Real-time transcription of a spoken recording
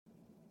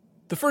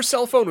The first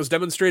cell phone was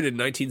demonstrated in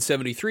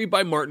 1973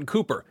 by Martin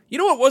Cooper. You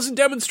know what wasn't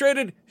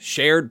demonstrated?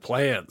 Shared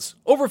plans.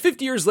 Over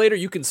 50 years later,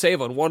 you can save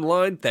on one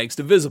line thanks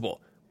to Visible.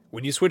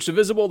 When you switch to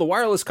Visible, the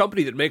wireless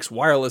company that makes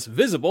wireless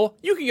visible,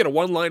 you can get a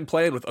one-line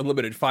plan with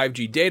unlimited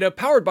 5G data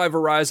powered by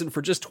Verizon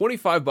for just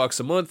 $25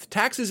 a month,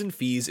 taxes and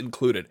fees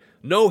included.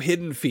 No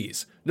hidden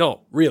fees.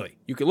 No, really.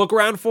 You can look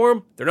around for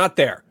them. They're not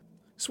there.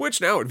 Switch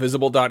now at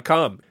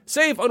Visible.com.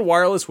 Save on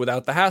wireless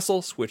without the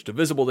hassle. Switch to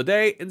Visible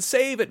today and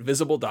save at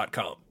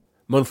Visible.com.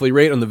 Monthly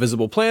rate on the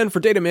Visible plan for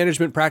data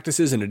management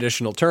practices and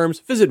additional terms.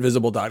 Visit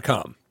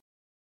Visible.com.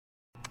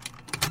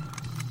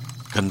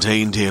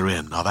 Contained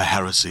herein are the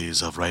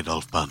heresies of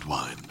Radolf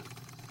Burntwine,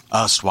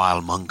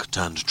 erstwhile monk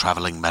turned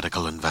traveling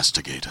medical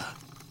investigator.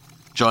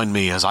 Join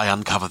me as I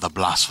uncover the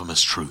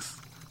blasphemous truth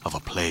of a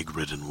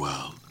plague-ridden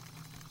world,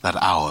 that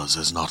ours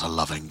is not a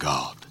loving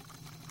God,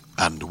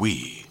 and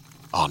we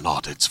are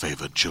not its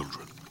favored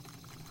children.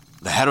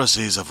 The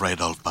heresies of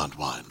Radolf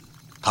Burntwine,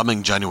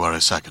 coming January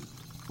 2nd,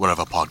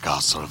 wherever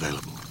podcasts are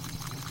available.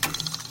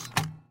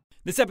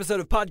 This episode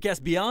of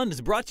Podcast Beyond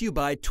is brought to you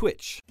by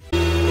Twitch.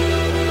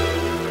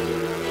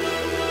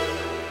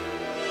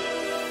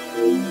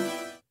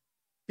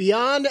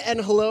 Beyond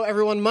and hello,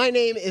 everyone. My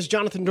name is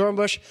Jonathan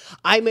Dornbush.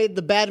 I made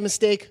the bad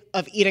mistake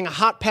of eating a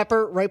hot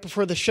pepper right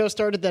before the show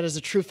started. That is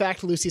a true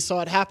fact. Lucy saw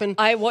it happen.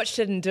 I watched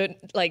it and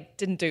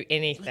didn't do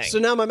anything. So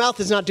now my mouth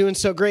is not doing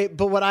so great,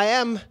 but what I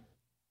am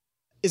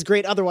is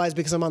great otherwise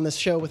because I'm on this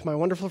show with my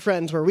wonderful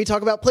friends where we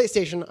talk about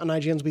PlayStation on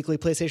IGN's weekly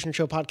PlayStation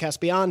show Podcast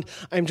Beyond.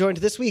 I am joined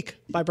this week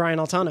by Brian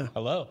Altano.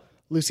 Hello.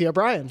 Lucy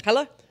O'Brien.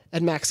 Hello.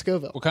 And Max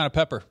Scoville. What kind of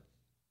pepper?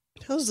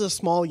 That was a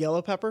small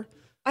yellow pepper.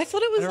 I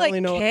thought it was like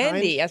really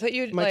candy. I thought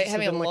you were Might like just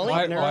having a have been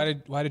lolly.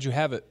 like Why did you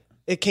have it?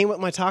 It came with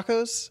my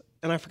tacos,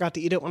 and I forgot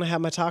to eat it when I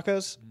had my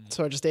tacos,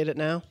 so I just ate it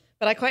now.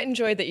 But I quite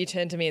enjoyed that you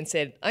turned to me and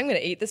said, I'm going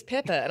to eat this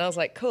pepper. And I was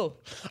like, cool.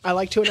 I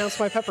like to announce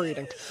my pepper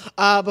eating.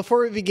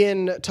 Before we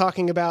begin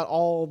talking about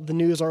all the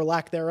news or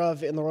lack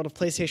thereof in the world of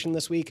PlayStation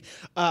this week,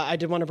 I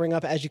did want to bring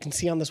up, as you can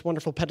see on this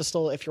wonderful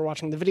pedestal, if you're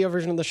watching the video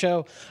version of the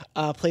show,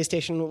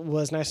 PlayStation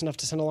was nice enough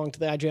to send along to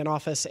the IGN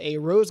office a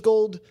rose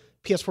gold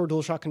PS4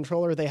 DualShock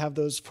controller. They have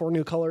those 4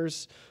 new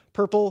colors: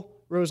 purple,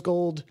 rose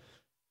gold,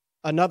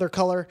 another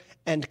color,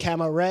 and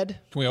camo red.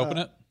 Can we open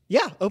it?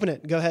 Yeah, open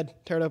it. Go ahead.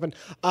 Tear it open.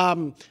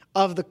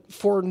 Of the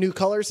 4 new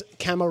colors,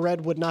 camo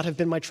red would not have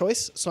been my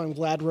choice, so I'm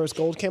glad rose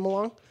gold came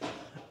along.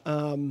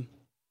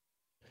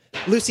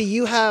 Lucy,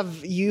 you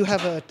have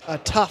a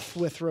tough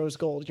with rose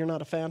gold. You're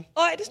not a fan?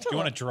 Oh, I just don't Do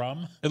you want a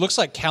drum? It looks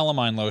like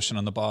calamine lotion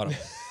on the bottom.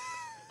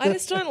 I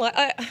just don't like.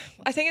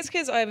 I think it's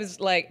because I was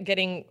like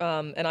getting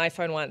an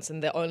iPhone once,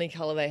 and the only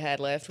color they had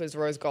left was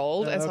rose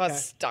gold, and so I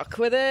was stuck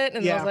with it.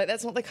 And I was like,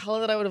 that's not the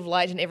color that I would have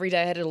liked. And every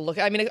day I had to look.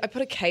 I mean, I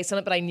put a case on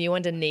it, but I knew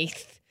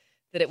underneath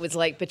that it was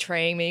like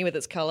betraying me with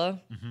its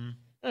color. Mm-hmm.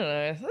 I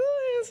don't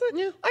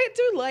know. I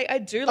do like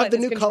Of the this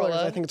new controller.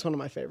 colors, I think it's one of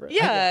my favorites.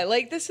 Yeah,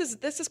 like this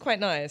is quite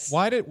nice.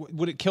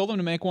 Would it kill them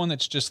to make one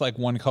that's just like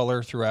one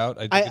color throughout?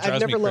 I've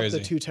never loved the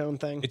two-tone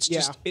thing. It's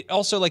just it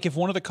also like if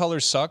one of the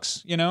colors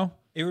sucks, you know.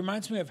 It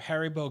reminds me of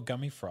Haribo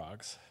gummy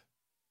frogs.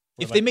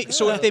 If they made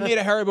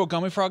a Haribo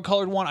gummy frog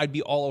colored one, I'd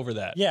be all over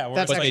that. Yeah,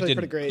 that's actually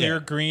pretty great. Clear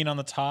green on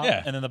the top,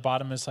 and then the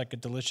bottom is like a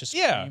delicious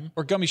cream.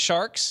 Or gummy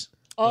sharks.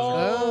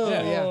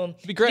 Yeah.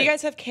 It'd be great. Do you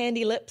guys have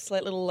candy lips,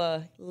 like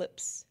little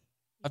lips?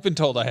 I've been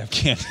told I have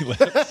candy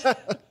lips.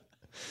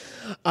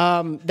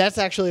 That's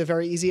actually a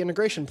very easy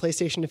integration.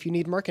 PlayStation, if you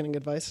need marketing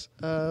advice,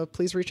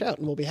 please reach out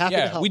and we'll be happy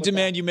to help. We with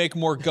demand that. you make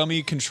more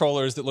gummy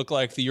controllers that look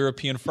like the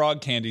European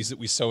frog candies that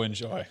we so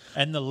enjoy.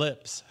 And the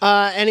lips.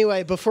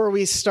 Anyway, before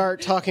we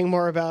start talking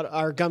more about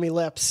our gummy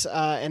lips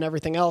and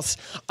everything else,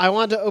 I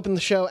wanted to open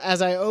the show,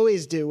 as I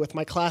always do, with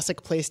my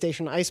classic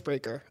PlayStation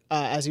icebreaker.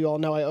 As you all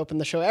know, I open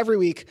the show every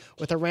week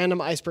with a random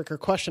icebreaker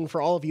question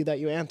for all of you that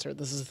you answer.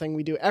 This is a thing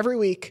we do every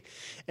week,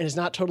 and it's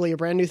not totally a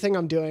brand new thing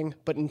I'm doing,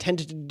 but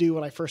intended to do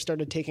when I first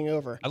started taking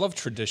over. I love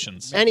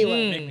traditions.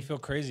 Anyway. Make me feel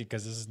crazy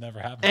because this has never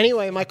happened.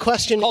 Anyway, my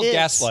question It's called is...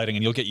 gaslighting,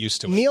 and you'll get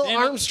used to it. Neil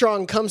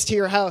Armstrong comes to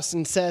your house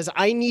and says,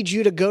 I need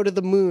you to go to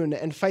the moon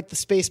and fight the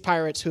space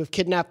pirates who have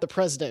kidnapped the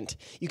president.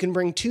 You can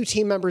bring 2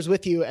 team members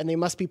with you, and they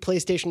must be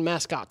PlayStation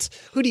mascots.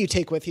 Who do you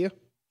take with you?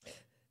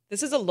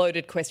 This is a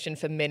loaded question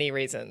for many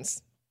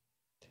reasons.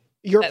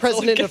 Your That's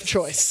president all of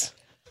choice.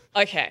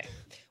 Okay.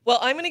 Well,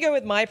 I'm going to go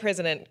with my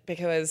president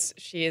because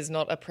she is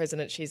not a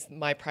president. She's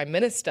my prime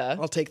minister.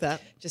 I'll take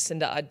that.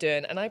 Jacinda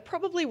Ardern. And I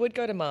probably would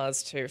go to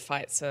Mars to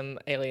fight some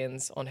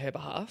aliens on her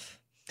behalf.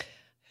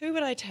 Who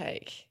would I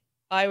take?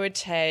 I would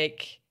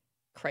take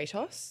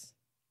Kratos.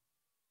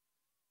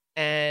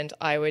 And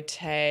I would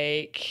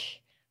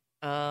take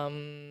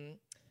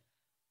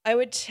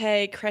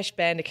Crash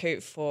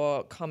Bandicoot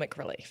for comic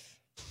relief.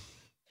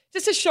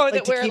 Just to show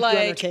that to we're keep you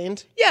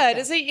entertained? Yeah,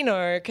 does it,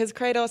 because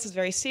Kratos is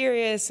very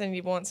serious and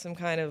you want some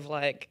kind of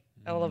like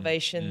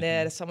elevation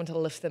there to someone to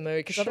lift the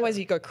mood. Because otherwise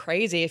you go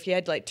crazy if you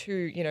had like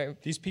 2,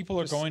 These people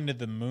are going to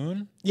the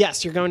moon?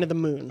 Yes, you're going to the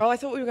moon. Oh, I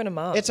thought we were going to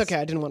Mars. It's okay.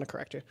 I didn't want to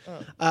correct you.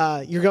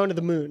 You're going to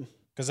the moon.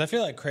 Because I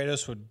feel like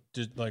Kratos would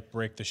like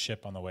break the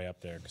ship on the way up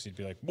there because he'd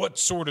be like, "What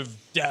sort of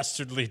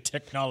dastardly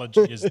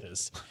technology is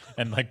this?"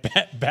 And like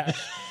bash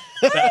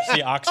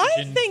the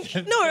oxygen.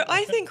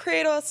 I think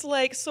Kratos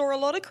like saw a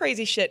lot of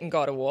crazy shit in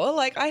God of War.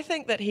 Like I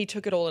think that he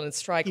took it all in his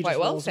stride quite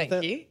well.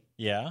 Thank you.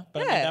 Yeah,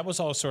 but I mean, that was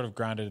all sort of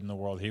grounded in the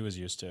world he was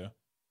used to.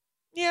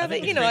 Yeah,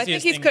 but I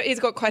think he's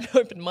got quite an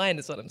open mind,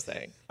 is what I'm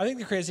saying. I think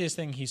the craziest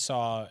thing he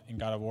saw in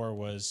God of War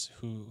was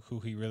who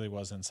he really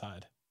was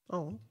inside.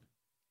 Oh.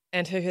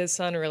 And who his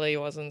son really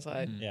was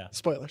inside. Yeah.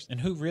 Spoilers. And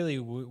who really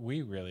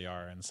we really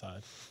are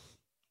inside.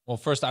 Well,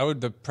 first,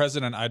 the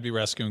president I'd be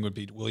rescuing would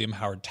be William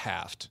Howard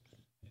Taft.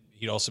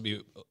 He'd also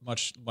be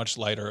much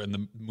lighter in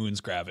the moon's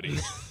gravity.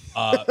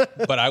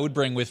 But I would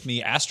bring with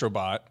me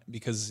Astrobot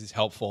because he's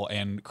helpful,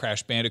 and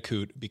Crash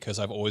Bandicoot because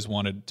I've always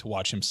wanted to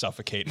watch him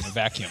suffocate in a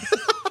vacuum.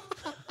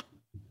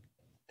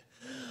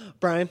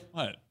 Brian?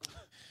 What?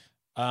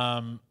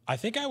 I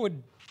think I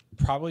would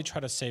probably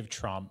try to save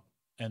Trump,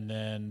 and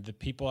then the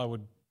people I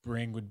would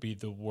bring would be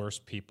the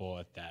worst people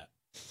at that.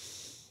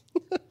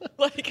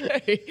 Like who?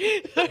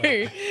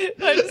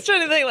 I'm just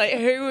trying to think like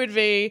who would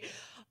be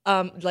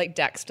like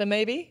Dexter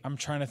maybe? I'm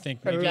trying to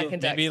think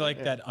Maybe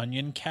like that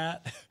onion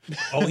cat.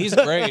 Oh, he's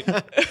great.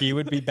 He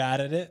would be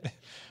bad at it.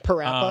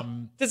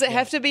 Parappa. Does it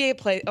have to be a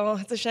play? Oh,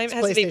 it's a shame. It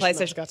has to be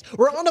PlayStation. Mascots.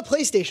 We're on a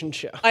PlayStation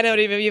show. I know,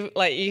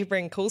 but you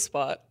bring Cool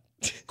Spot.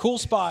 Cool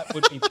Spot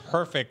would be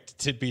perfect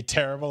to be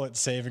terrible at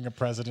saving a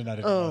president I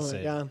didn't want to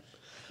save. God.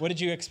 What did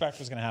you expect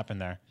was going to happen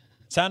there?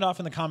 Sound off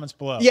in the comments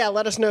below. Yeah,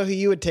 let us know who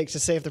you would take to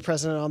save the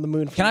president on the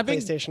moon from the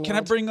PlayStation Can I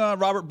bring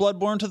Robert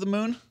Bloodborne to the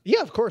moon?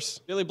 Yeah, of course.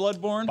 Billy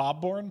Bloodborne?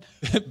 Bobborn?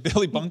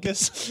 Billy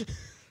Bunkus?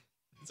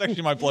 It's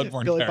actually my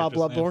Bloodborne Billy Bob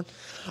character's name.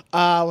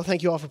 Bloodborne. Well,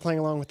 thank you all for playing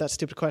along with that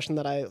stupid question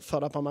that I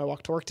thought up on my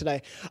walk to work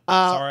today.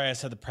 Sorry I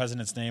said the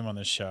president's name on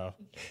this show.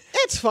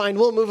 It's fine.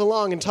 We'll move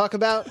along and talk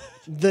about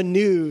the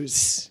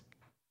news.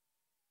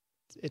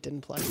 It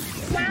didn't play.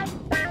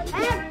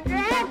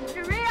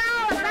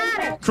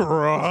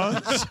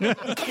 Crunch.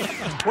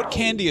 What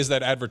candy is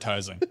that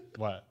advertising?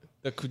 What?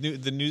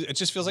 The news. It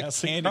just feels like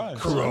Nestle candy.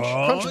 Crunch.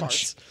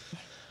 Crunch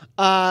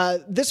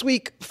Marts. This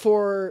week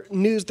for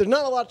news, there's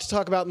not a lot to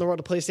talk about in the world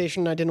of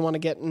PlayStation. I didn't want to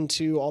get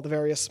into all the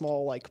various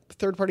small like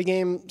third-party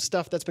game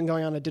stuff that's been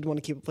going on. I did want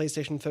to keep a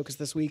PlayStation focus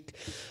this week.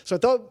 So I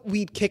thought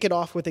we'd kick it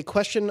off with a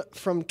question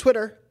from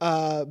Twitter,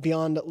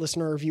 beyond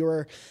listener or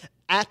viewer.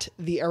 At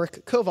the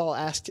Eric Koval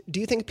asked,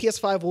 do you think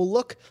PS5 will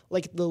look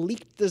like the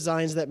leaked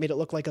designs that made it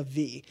look like a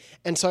V?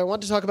 And so I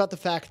want to talk about the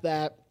fact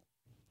that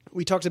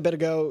we talked a bit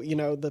ago,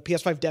 the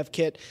PS5 dev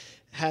kit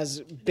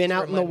has been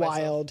out in the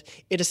wild.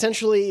 It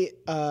essentially,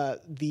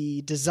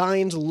 the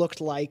designs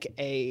looked like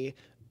a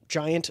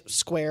giant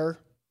square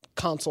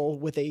console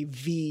with a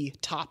V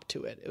top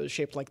to it. It was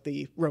shaped like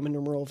the Roman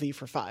numeral V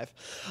for 5.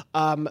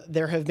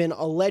 There have been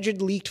alleged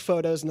leaked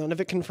photos, none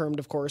of it confirmed,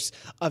 of course,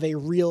 of a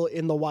real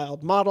in the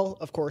wild model.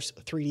 Of course,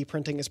 3D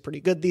printing is pretty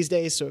good these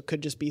days, so it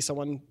could just be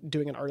someone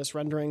doing an artist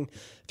rendering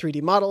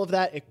 3D model of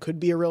that. It could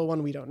be a real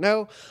one, we don't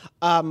know.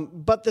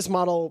 But this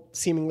model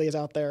seemingly is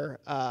out there,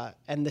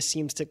 and this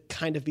seems to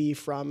kind of be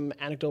from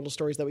anecdotal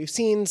stories that we've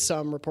seen,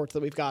 some reports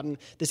that we've gotten.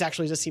 This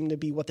actually does seem to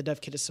be what the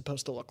dev kit is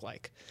supposed to look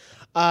like.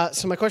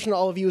 So my question to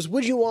all of you is,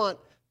 would you want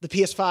the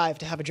PS5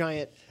 to have a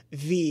giant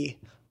V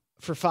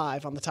for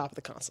 5 on the top of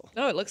the console?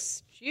 No, it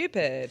looks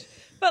stupid.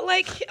 But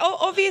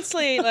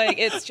obviously,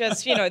 it's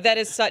just, that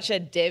is such a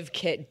dev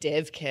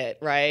kit,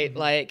 right?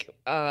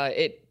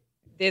 Mm-hmm.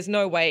 There's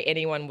no way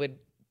anyone would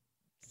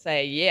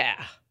say,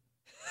 yeah.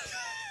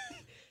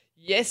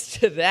 Yes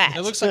to that.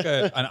 It looks like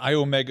an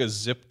iOmega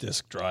zip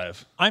disk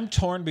drive. I'm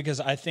torn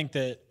because I think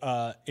that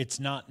it's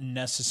not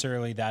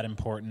necessarily that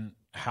important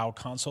how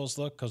consoles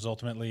look, because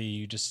ultimately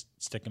you just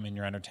stick them in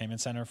your entertainment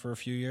center for a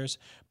few years.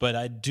 But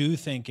I do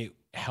think it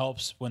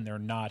helps when they're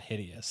not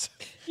hideous.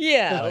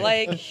 Yeah,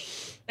 I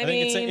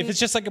think if it's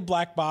just like a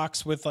black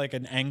box with like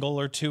an angle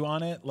or two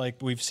on it,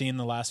 like we've seen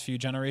the last few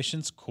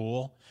generations,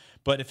 cool.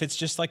 But if it's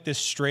just like this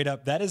straight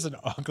up, that is an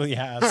ugly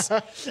ass.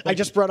 I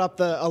just brought up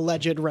the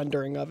alleged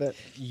rendering of it.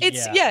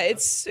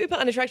 It's super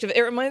unattractive.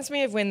 It reminds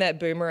me of when that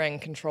boomerang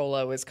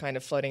controller was kind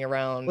of floating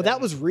around. Well,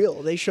 that was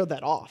real. They showed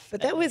that off.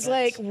 But that was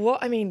like,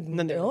 what? I mean,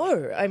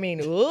 no. I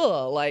mean,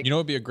 ugh. Like, what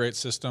would be a great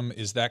system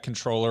is that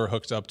controller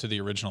hooked up to the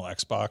original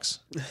Xbox.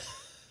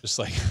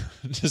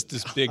 just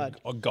this big,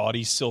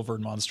 gaudy,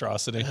 silvered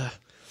monstrosity.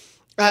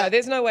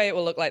 There's no way it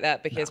will look like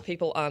that because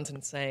people aren't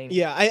insane.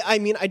 Yeah, I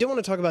mean, I do want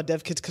to talk about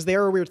dev kits because they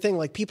are a weird thing.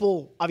 Like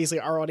people, obviously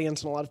our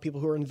audience and a lot of people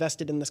who are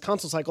invested in this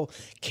console cycle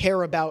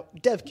care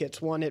about dev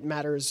kits. One, it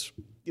matters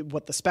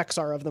what the specs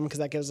are of them because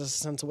that gives us a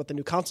sense of what the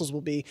new consoles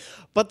will be.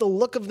 But the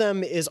look of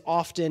them is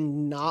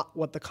often not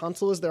what the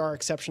console is. There are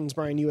exceptions.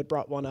 Brian, you had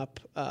brought one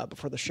up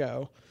before the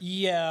show.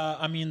 Yeah,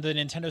 I mean, the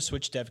Nintendo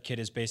Switch dev kit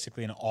is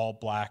basically an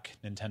all-black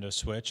Nintendo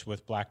Switch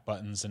with black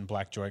buttons and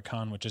black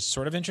Joy-Con, which is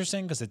sort of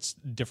interesting because it's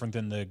different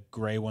than the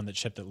gray one that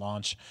shipped at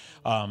launch.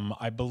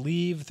 I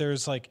believe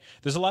there's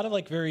a lot of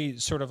like very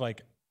sort of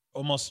like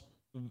almost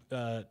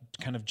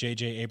kind of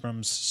J.J.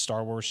 Abrams'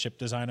 Star Wars ship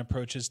design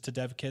approaches to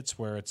dev kits,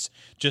 where it's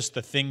just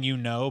the thing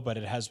but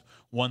it has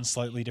one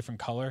slightly different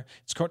color.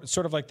 It's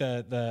sort of like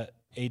the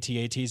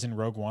AT-ATs in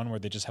Rogue One, where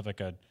they just have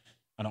like an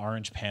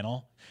orange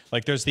panel.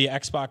 Like there's the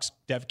Xbox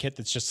dev kit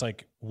that's just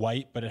like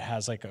white, but it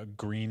has like a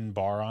green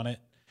bar on it.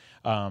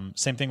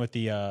 Same thing with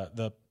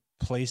the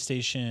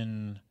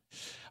PlayStation.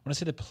 I want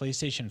to say the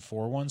PlayStation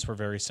 4 ones were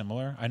very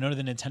similar. I know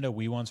the Nintendo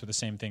Wii ones were the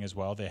same thing as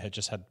well. They had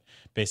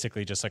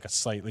basically just like a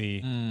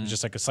slightly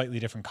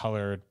different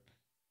colored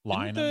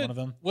line on one of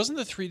them. Didn't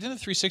the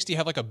 360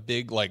 have like a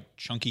big like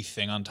chunky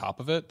thing on top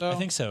of it though? I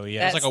think so.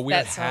 Yeah, it was like a weird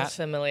that hat. Sounds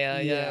familiar.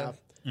 Yeah.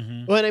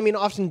 Mm-hmm. Well, and I mean,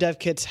 often dev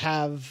kits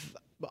have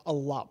a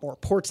lot more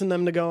ports in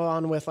them to go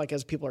on with. Like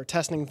as people are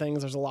testing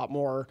things, there's a lot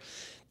more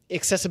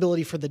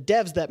accessibility for the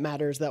devs that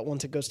matters that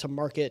once it goes to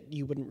market,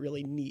 you wouldn't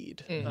really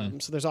need.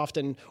 So there's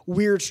often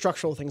weird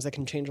structural things that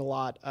can change a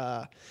lot.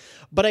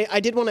 But I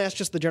did want to ask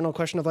just the general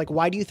question of like,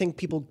 why do you think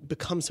people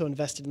become so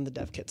invested in the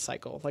dev kit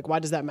cycle? Like, why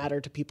does that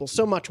matter to people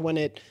so much when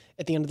it,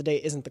 at the end of the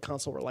day, isn't the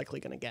console we're likely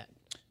going to get,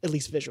 at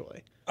least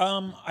visually?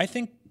 I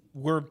think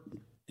we're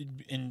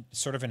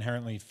sort of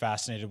inherently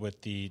fascinated with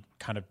the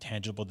kind of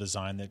tangible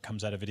design that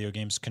comes out of video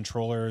games.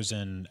 Controllers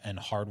and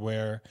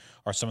hardware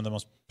are some of the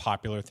most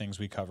popular things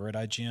we cover at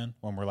IGN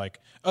when we're like,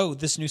 oh,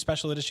 this new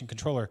special edition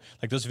controller.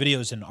 Like those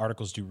videos and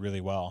articles do really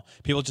well.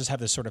 People just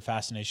have this sort of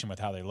fascination with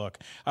how they look.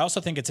 I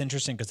also think it's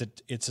interesting because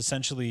it's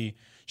essentially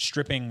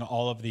stripping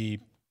all of the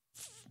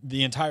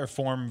entire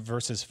form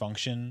versus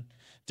function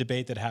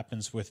debate that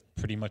happens with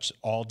pretty much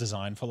all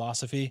design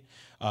philosophy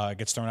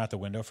gets thrown out the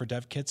window for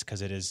dev kits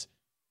because it is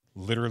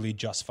literally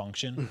just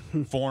function.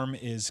 Form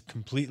is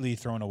completely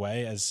thrown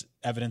away, as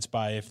evidenced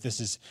by if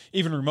this is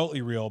even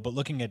remotely real. But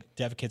looking at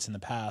dev kits in the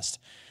past,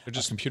 they're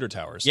just computer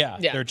towers. Yeah,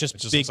 they're just it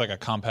just big, looks like a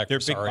compact. They're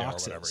big Rosario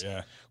boxes. Or whatever.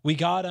 Yeah, we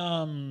got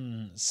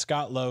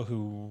Scott Lowe,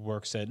 who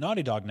works at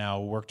Naughty Dog now,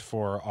 worked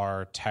for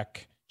our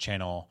tech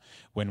channel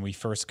when we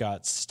first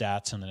got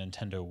stats on the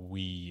Nintendo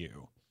Wii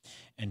U,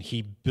 and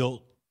he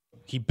built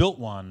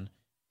one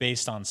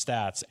based on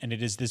stats, and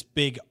it is this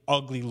big,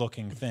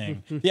 ugly-looking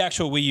thing. The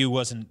actual Wii U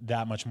wasn't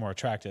that much more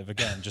attractive.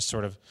 Again, just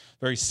sort of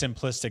very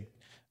simplistic,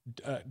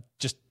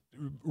 just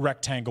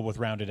rectangle with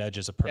rounded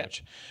edges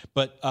approach. Yeah.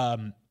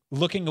 But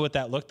looking at what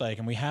that looked like,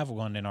 and we have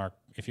one in our,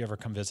 if you ever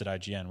come visit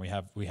IGN, we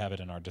have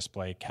it in our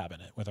display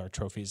cabinet with our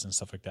trophies and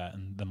stuff like that,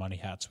 and the money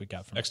hats we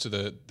got from next to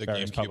the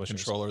GameCube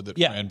publishers. Controller that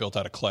Fran built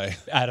out of clay.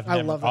 Out of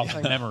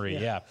memory,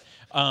 yeah.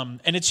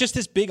 And it's just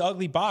this big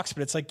ugly box,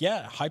 but it's like,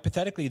 yeah,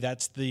 hypothetically,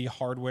 that's the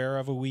hardware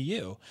of a Wii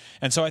U.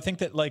 And so I think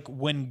that like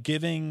when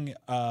giving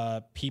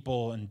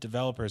people and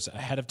developers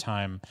ahead of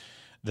time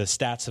the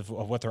stats of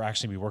what they're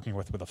actually be working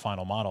with a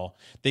final model,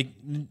 they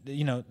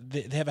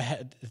have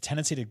a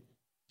tendency to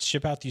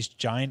ship out these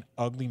giant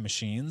ugly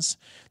machines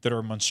that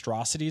are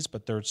monstrosities,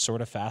 but they're sort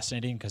of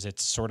fascinating because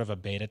it's sort of a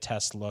beta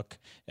test look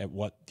at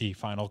what the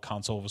final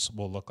consoles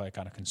will look like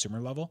on a consumer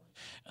level.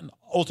 And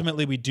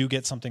ultimately we do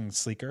get something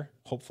sleeker,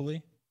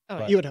 hopefully.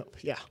 Oh, you would hope,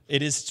 yeah.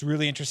 It is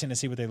really interesting to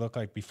see what they look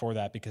like before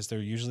that because they're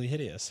usually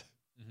hideous.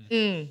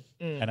 And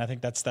I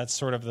think that's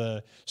sort of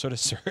the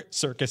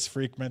circus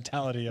freak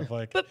mentality of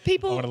like, but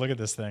people, I want to look at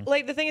this thing.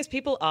 Like the thing is,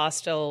 people are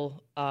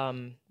still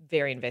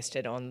very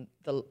invested on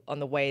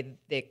the way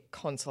their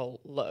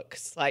console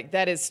looks. Like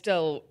that is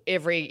still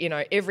every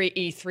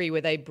E3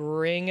 where they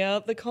bring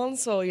out the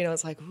console.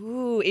 It's like,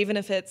 ooh, even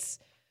if it's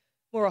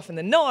more often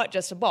than not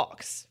just a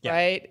box,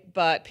 right?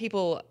 But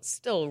people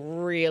still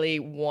really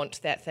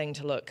want that thing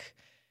to look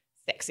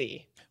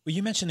sexy. Well,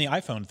 you mentioned the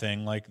iPhone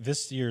thing. Like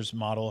this year's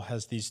model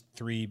has these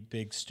 3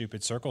 big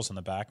stupid circles in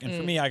the back. And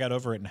for me, I got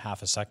over it in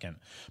half a second.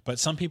 But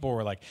some people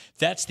were like,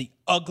 that's the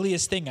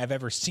ugliest thing I've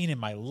ever seen in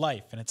my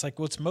life. And it's like,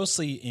 well, it's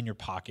mostly in your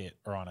pocket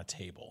or on a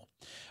table.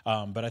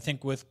 But I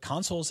think with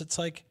consoles, it's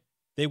like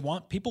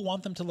people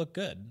want them to look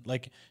good.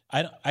 Like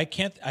I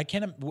can't,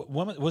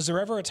 was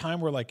there ever a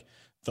time where like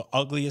the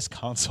ugliest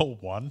console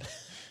won?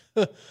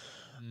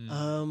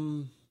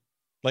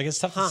 Like it's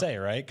tough to say,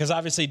 right? Because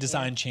obviously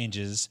design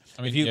changes.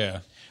 I mean,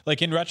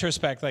 like in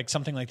retrospect, like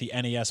something like the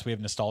NES, we have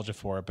nostalgia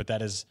for it, but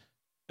it's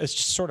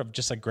just sort of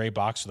just a gray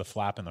box with a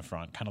flap in the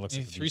front. Kind of looks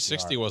like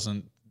 360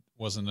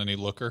 wasn't any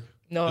looker.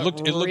 No, it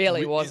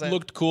really wasn't. It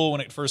looked cool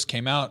when it first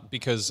came out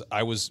because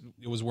it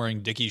was wearing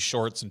Dickies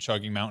shorts and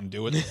chugging Mountain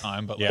Dew at the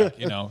time. But like,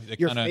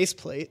 your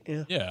faceplate,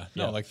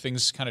 like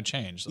things kind of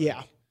changed.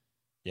 Like,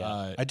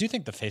 I do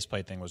think the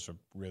faceplate thing was a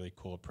really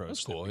cool approach.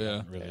 That's cool.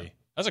 Really.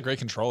 That's a great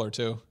controller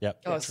too.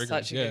 Yep. Oh, it's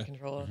such a good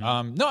controller.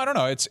 No, I don't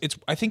know. It's.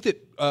 I think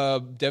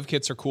that dev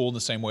kits are cool in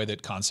the same way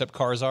that concept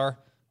cars are,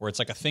 where it's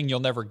like a thing you'll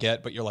never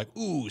get, but you're like,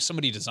 ooh,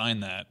 somebody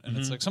designed that, and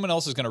it's like someone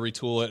else is going to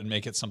retool it and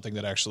make it something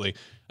that actually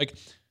like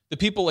the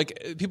people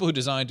who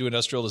do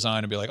industrial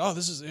design and be like, oh,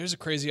 here's a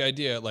crazy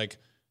idea. Like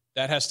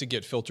that has to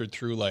get filtered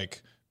through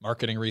like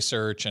marketing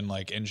research and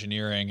like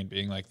engineering and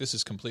being like, this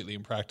is completely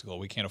impractical.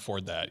 We can't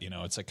afford that.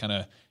 It's like kind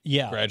of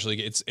gradually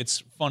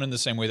it's fun in the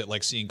same way that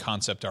like seeing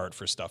concept art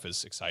for stuff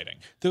is exciting.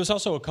 There was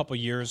also a couple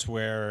years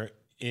where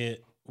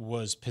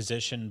was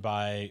positioned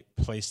by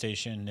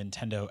PlayStation,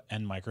 Nintendo,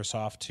 and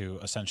Microsoft to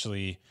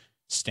essentially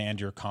stand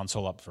your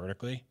console up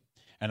vertically.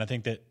 And I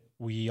think that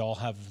we all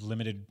have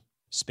limited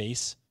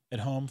space at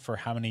home for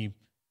how many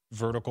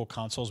vertical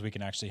consoles we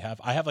can actually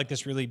have. I have like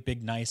this really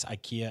big, nice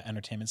IKEA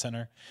entertainment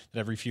center that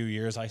every few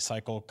years I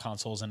cycle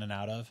consoles in and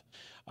out of.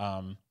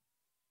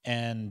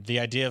 And the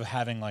idea of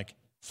having like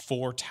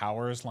 4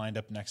 towers lined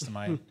up next to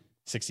my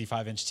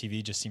 65-inch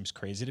TV just seems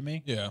crazy to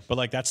me. Yeah. But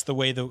like that's the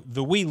way the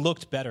Wii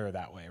looked better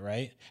that way,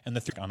 right? And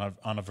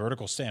on a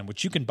vertical stand,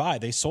 which you can buy.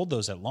 They sold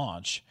those at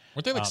launch.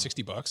 Weren't they like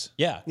 $60?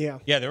 Yeah. Yeah.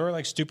 Yeah, they were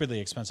like stupidly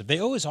expensive. They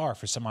always are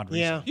for some odd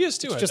reason. Yeah.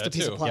 PS2 It's had just a that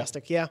piece too. of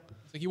plastic. Yeah.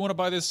 It's like, you want to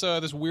buy this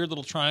this weird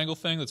little triangle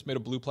thing that's made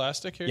of blue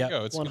plastic? Here Yep. you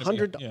go. It's gonna be-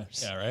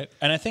 $100. Yeah, right.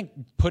 And I think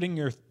putting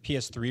your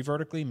PS3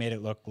 vertically made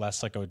it look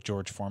less like a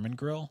George Foreman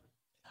grill.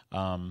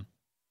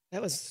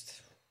 That was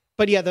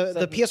But yeah,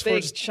 the a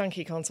PS4's big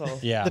chunky console.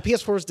 Yeah. the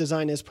PS4's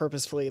design is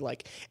purposefully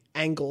like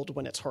angled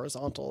when it's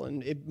horizontal,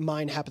 and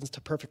mine happens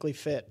to perfectly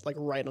fit like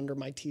right under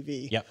my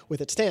TV Yep.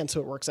 with its stand,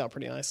 so it works out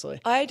pretty nicely.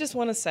 I just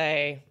want to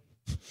say,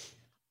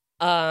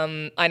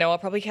 I know I'll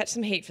probably catch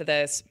some heat for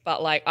this,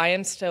 but like I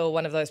am still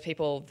one of those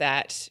people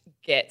that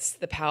gets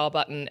the power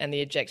button and the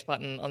eject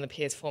button on the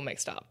PS4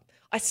 mixed up.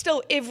 I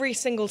still, every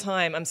single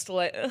time, I'm still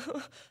like,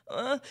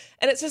 and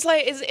it's just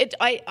like,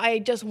 I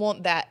just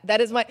want that.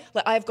 That is my,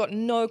 like, I've got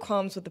no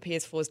qualms with the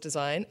PS4's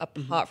design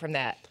apart from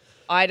that.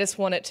 I just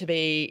want it to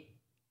be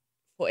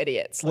for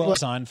idiots. Like, Well,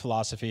 design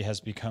philosophy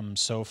has become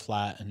so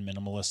flat and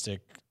minimalistic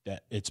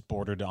that it's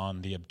bordered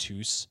on the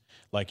obtuse.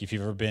 Like if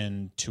you've ever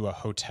been to a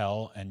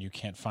hotel and you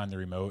can't find the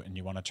remote and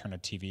you want to turn a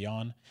TV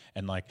on,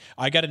 and like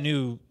I got a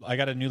new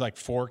like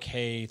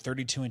 4K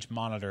 32-inch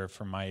monitor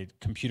for my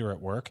computer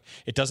at work.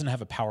 It doesn't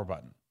have a power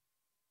button.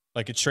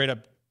 Like it straight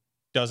up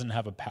doesn't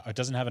have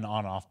an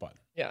on-off button.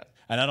 yeah.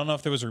 And I don't know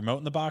if there was a remote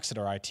in the box that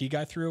our IT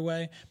guy threw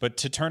away, but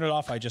to turn it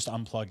off, I just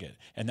unplug it.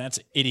 And that's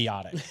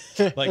idiotic.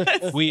 Like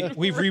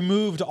we've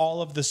removed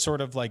all of the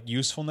sort of like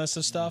usefulness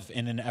of stuff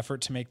in an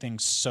effort to make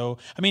things so,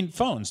 I mean,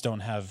 phones don't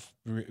have,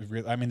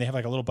 I mean, they have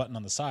like a little button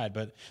on the side,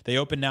 but they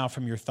open now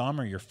from your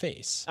thumb or your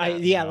face.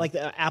 Like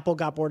the Apple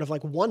got bored of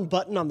like one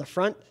button on the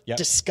front. Yep.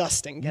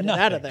 Disgusting. Get it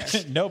out of there.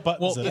 No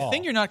buttons Well, at the all.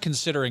 thing you're not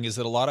considering is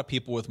that a lot of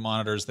people with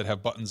monitors that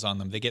have buttons on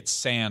them, they get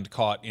sand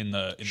caught in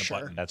the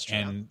Sure. button. That's true.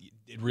 And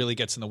it really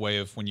gets in the way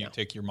of when you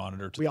take your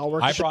monitor to We all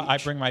work. I at the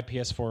beach. bring my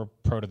PS4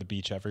 Pro to the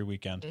beach every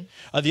weekend.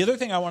 The other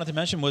thing I wanted to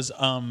mention was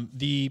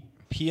the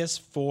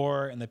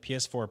PS4 and the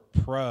PS4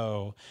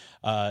 Pro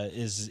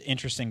is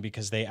interesting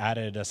because they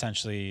added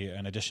essentially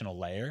an additional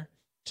layer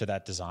to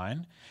that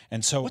design.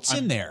 And so What's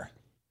in there?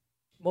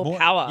 More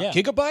power. yeah.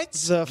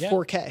 Gigabytes? It's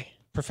 4K.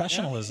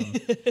 Professionalism.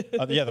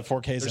 The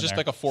 4Ks There's in just there.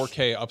 like a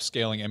 4K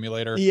upscaling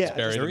emulator. Yeah, that's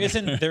buried There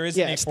in there.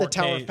 isn't Yeah, a it's 4K. the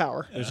Tower of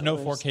Power. There's no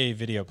 4K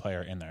video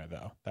player in there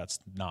though. That's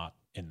not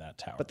in that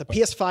tower. But the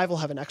PS5 will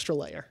have an extra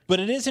layer. But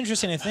it is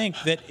interesting to think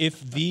that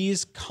if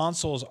these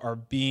consoles are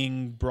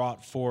being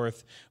brought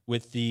forth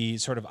with the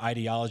sort of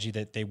ideology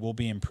that they will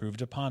be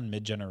improved upon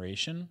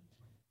mid-generation,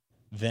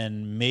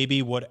 then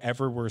maybe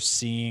whatever we're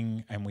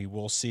seeing and we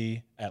will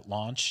see at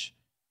launch,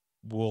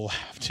 we'll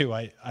have to,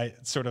 I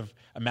sort of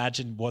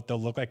imagine what they'll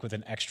look like with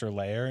an extra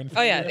layer. In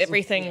Oh yeah,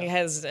 everything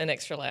has an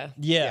extra layer.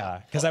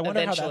 Yeah, because I wonder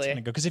how that's Eventually. going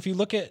to go. Because if you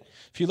look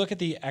at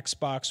the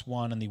Xbox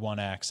One and the One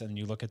X, and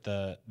you look at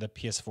the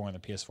PS4 and the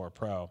PS4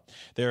 Pro,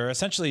 they're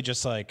essentially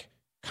just like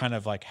kind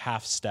of like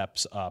half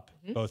steps up,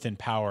 both in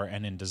power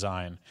and in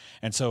design.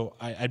 And so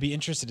I'd be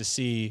interested to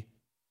see.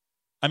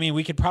 I mean,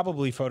 we could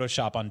probably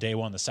Photoshop on day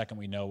one, the second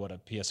we know what a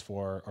PS4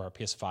 or a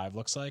PS5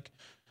 looks like,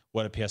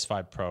 what a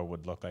PS5 Pro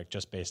would look like,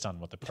 just based on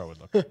what the Pro would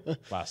look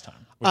like last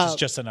time, which is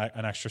just an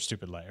extra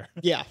stupid layer.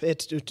 Yeah,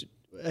 it's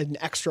an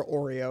extra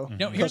Oreo.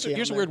 Now, here's cookie a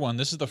on there. weird one.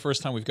 This is the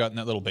first time we've gotten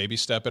that little baby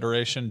step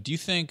iteration. Do you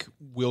think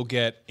we'll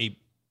get a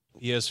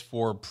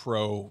PS4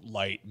 Pro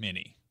Lite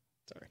Mini?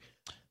 Sorry.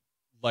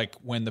 Like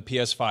when the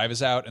PS5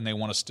 is out and they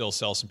want to still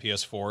sell some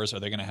PS4s, are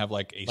they going to have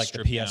like a Like the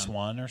stripped down-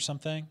 PS1 or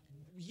something?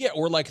 Yeah,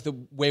 or like the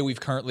way we've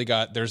currently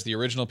got. There's the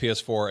original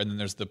PS4, and then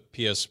there's the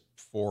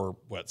PS4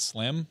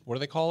 Slim. What do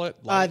they call it?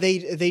 They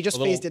just a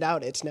little- phased it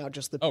out. It's now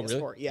just the Oh,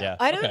 PS4. really? Yeah.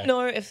 I don't Okay.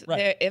 know if Right.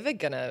 they're ever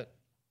gonna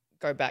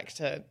go back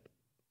to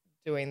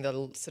doing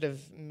the sort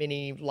of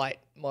mini light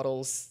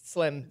models,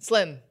 slim.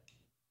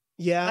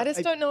 Yeah. I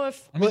just don't know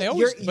if. I mean, they Well,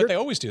 always, you're- but they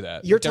always do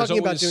that. You're There's talking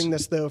about always- doing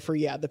this though for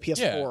the PS4.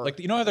 Yeah, like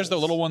you know how there's the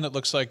little one that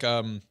looks like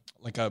a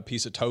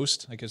piece of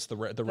toast. I guess the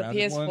rounded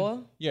PS4?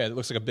 one. Yeah, it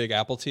looks like a big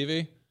Apple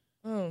TV.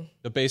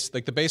 The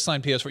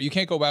baseline PS4. You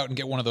can't go out and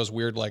get one of those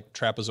weird like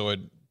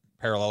trapezoid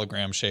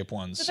parallelogram shape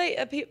ones. Do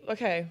they,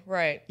 okay,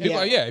 right.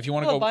 People- yeah, if you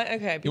want to People go, are buying-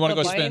 okay, you want to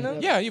people go are buying spend,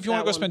 them? yeah, if you want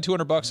to That go one. spend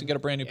 $200 and get a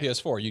brand new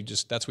PS4,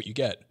 that's what you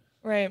get.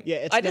 Right. Yeah,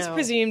 it's I just now-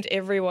 presumed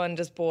everyone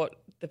just bought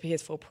the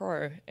PS4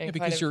 Pro. And Yeah, kind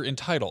because of, you're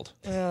entitled.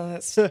 well,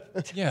 that's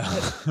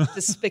Yeah.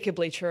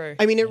 despicably true.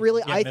 I mean, it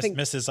really. Yeah, I think.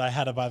 Mrs. I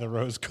had to buy the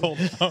rose gold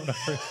phone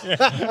over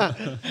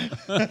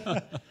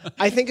here.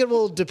 I think it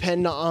will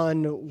depend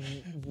on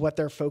what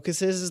their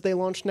focus is as they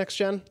launch next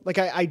gen. Like,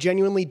 I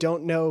genuinely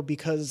don't know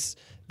because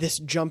this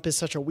jump is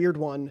such a weird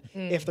one.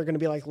 If they're going to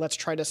be like, let's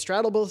try to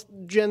straddle both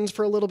gens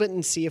for a little bit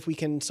and see if we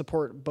can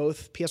support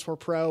both PS4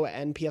 Pro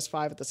and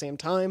PS5 at the same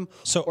time,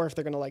 or if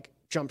they're going to like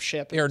jump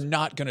ship. They are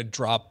not going to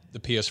drop the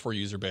PS4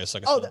 user base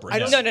like a I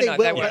celebration. don't think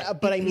they will,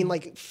 but I mean,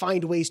 like,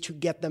 find ways to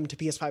get them to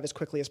PS5 as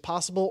quickly as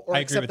possible, or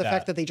accept the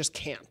fact that they just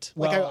can't.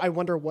 Well, like, I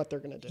wonder what they're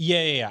going to do.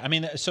 Yeah. I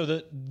mean, so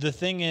the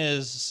thing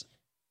is,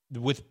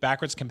 with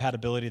backwards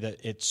compatibility,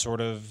 that it sort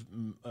of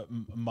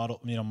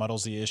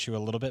muddles the issue a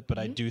little bit. But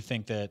I do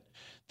think that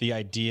the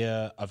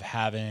idea of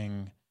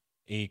having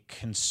a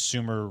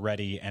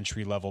consumer-ready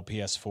entry-level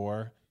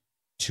PS4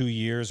 2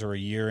 years or a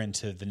year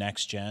into the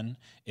next gen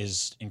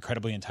is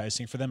incredibly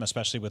enticing for them,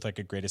 especially with like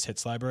a greatest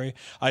hits library.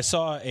 I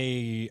saw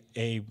a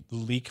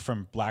leak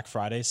from Black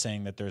Friday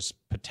saying that there's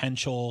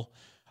potential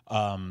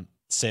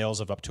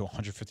sales of up to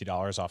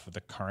 $150 off of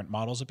the current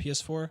models of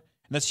PS4.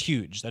 And that's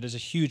huge. That is a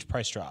huge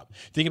price drop.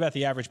 Think about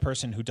the average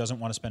person who doesn't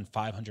want to spend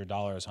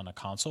 $500 on a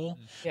console,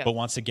 but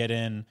wants to get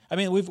in. I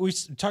mean,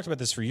 we've talked about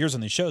this for years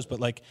on these shows, but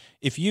like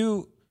if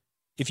you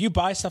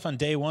buy stuff on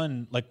day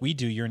one, like we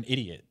do, you're an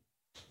idiot.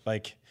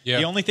 Like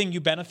the only thing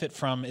you benefit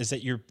from is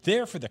that you're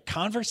there for the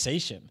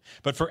conversation.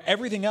 But for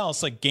everything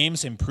else, like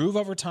games improve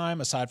over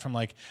time, aside from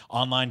like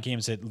online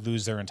games that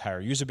lose their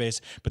entire user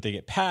base, but they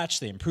get patched,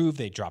 they improve,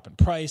 they drop in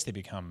price, they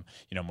become,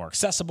 more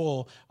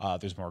accessible.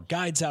 There's more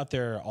guides out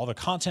there, all the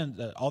content,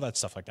 all that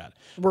stuff like that.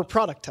 We're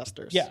product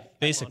testers. Yeah,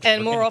 basically.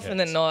 And more often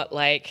than not,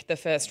 like the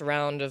first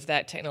round of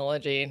that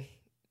technology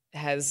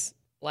has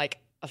like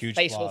a Huge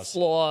fatal flaws.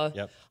 flaw.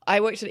 Yep. I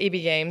worked at EB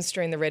Games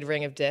during the Red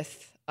Ring of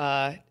Death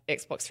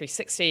Xbox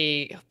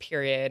 360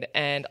 period,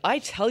 and I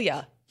tell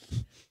ya,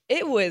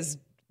 it was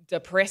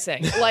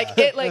depressing.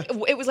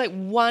 It was like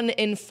 1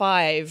 in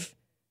 5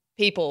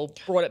 people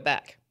brought it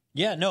back.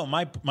 Yeah, no,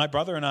 my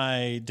brother and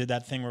I did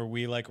that thing where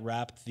we like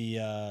wrapped the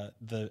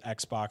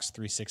Xbox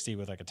 360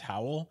 with like a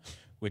towel,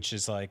 which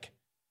is like,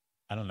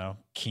 I don't know,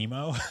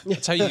 chemo.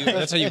 That's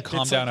how you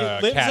calm down a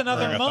lives cat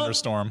another during a month.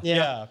 thunderstorm.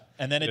 Yeah.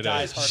 And then it It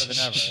dies is. harder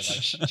than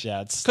ever. Like,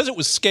 yeah, it's Because it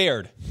was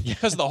scared.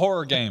 Because of the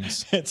horror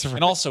games. It's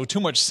And also too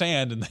much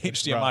sand in the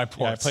HDMI rough. ports.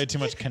 Yeah, I played too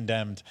much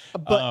Condemned.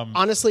 But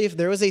honestly, if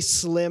there was a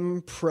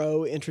Slim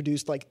Pro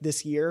introduced like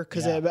this year,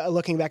 because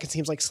looking back, it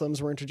seems like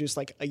Slims were introduced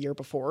like a year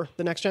before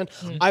the next gen,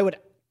 I would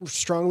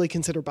strongly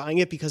consider buying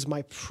it because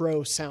my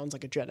Pro sounds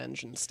like a jet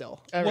engine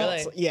still. Oh, really?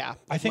 So, yeah.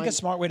 I think a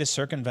smart way to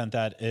circumvent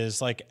that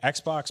is like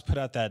Xbox put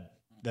out that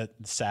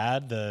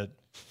SAD, the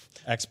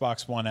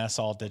Xbox One S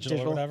all digital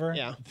or whatever.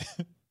 Yeah.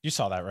 You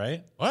saw that,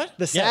 right? What?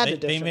 The sad they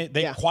edition.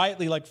 they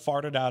quietly like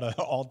farted out an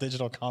all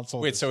digital console.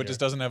 Wait, this so year. it just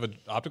doesn't have an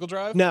optical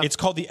drive? No. It's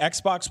called the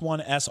Xbox One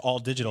S all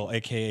digital,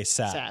 aka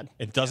SAD. SAD.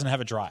 It doesn't have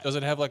a drive. Does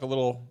it have like a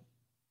little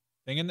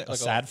thing in it? A Like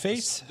sad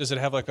face? Does it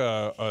have like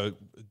a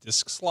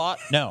disc slot?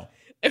 No.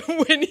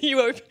 when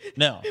you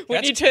No.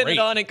 when you That's turn great. it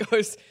on, it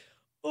goes,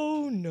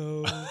 oh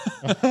no.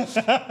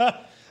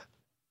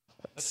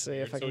 Let's see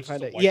if I can it's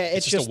find just it. a white- Yeah,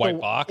 it's just a white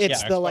box?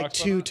 It's Yeah. the like Xbox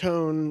one?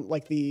 two-tone,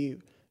 like the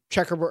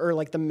checkerboard or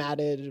like the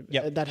matted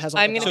Yep. that has. All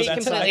I'm the going to be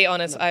that's completely like-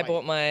 honest. I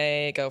bought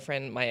my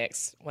girlfriend, my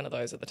ex, one of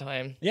those at the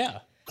time. Yeah.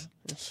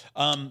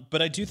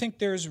 But I do think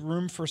there's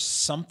room for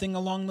something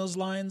along those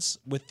lines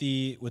with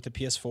the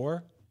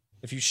PS4.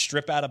 If you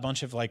strip out a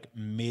bunch of like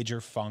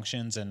major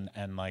functions and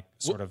like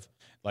sort of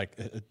like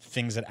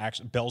things that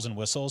actually bells and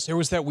whistles. There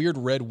was that weird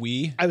red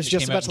Wii. I was that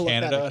just came about out to in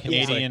look that Canada. up. It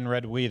was Canadian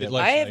Red Wii. That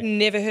like- I have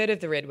never heard of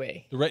the Red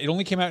Wii. It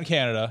only came out in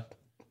Canada,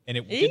 and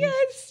it You didn't.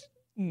 guys?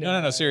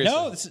 No, seriously.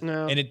 No, this,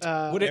 No, And it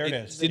what there it,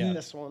 it is. didn't. Yeah.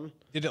 this one.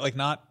 Did it like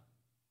not?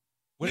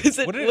 What, Was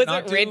it, what did was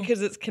not it red do?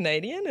 because it's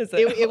Canadian? Is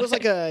It was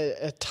like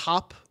a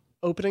top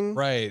opening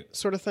Right.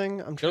 sort of thing.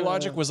 I'm Their trying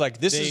logic was like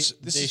this they is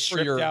they for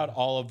stripped your out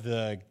all of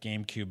the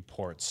GameCube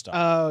port stuff.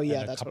 Oh, yeah,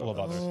 and a that's couple what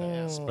of it other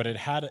was. things. But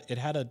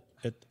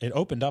it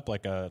opened up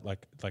like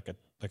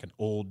an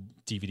old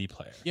DVD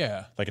player.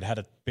 yeah. Like it had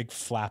a big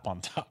flap on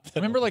top. I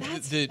remember like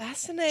That's the trying to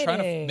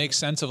fascinating. make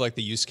sense of like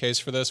the use case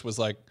for this was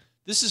like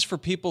this is for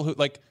people who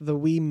like the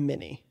Wii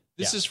Mini.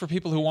 this is for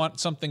people who want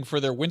something for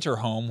their winter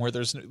home where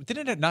there's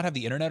didn't it not have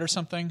the internet or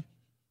something?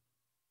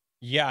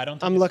 Yeah, I don't.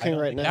 Think I'm I looking don't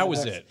right think now. That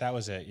was it. That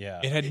was it. Yeah.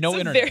 It had no it's a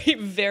internet. very,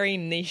 very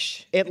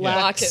niche It market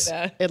lacks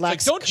there. it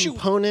lacks don't you-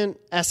 component,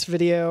 S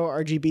video,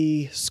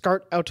 RGB,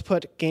 SCART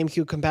output,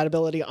 GameCube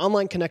compatibility,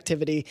 online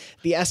connectivity,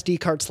 the SD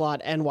card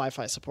slot, and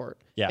Wi-Fi support.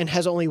 Yeah. And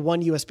has only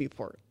one USB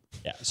port.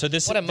 Yeah. So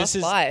this What a this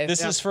is must-buy.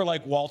 this is for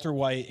like Walter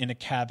White in a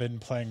cabin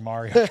playing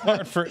Mario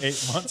Kart for 8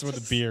 months with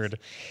a beard,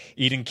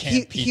 eating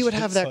canned peaches. He would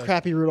have that like-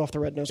 crappy Rudolph the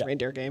Red-Nosed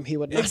Reindeer game. He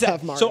would not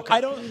have Mario So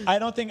Kart. I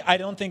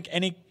don't think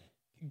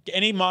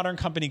any modern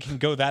company can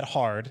go that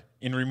hard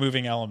in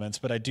removing elements,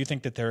 but I do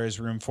think that there is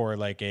room for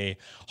like a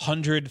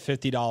 $150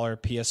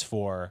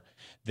 PS4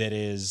 that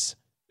is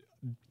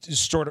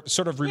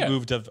sort of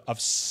removed of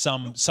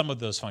some of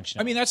those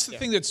functions. I mean, that's the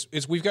thing is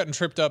we've gotten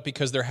tripped up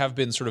because there have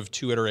been sort of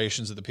 2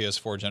 iterations of the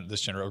PS4 this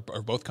generation,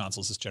 or both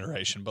consoles this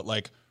generation. But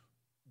like,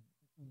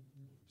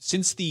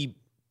 since the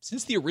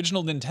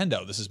original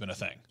Nintendo, this has been a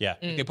thing. Yeah.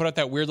 Like, they put out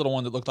that weird little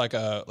one that looked like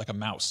a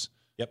mouse.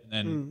 Yep.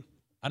 And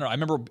I don't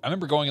know. I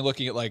remember going and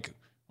looking at like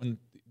when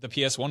the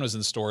PS1 was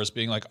in stores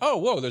being like, oh,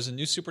 whoa, there's a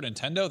new Super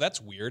Nintendo?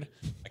 That's weird.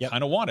 I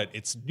kind of want it.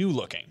 It's new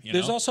looking.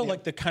 There's also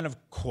like the kind of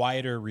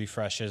quieter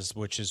refreshes,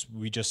 which is,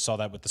 we just saw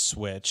that with the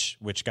Switch,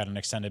 which got an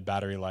extended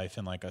battery life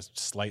and like a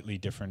slightly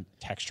different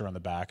texture on the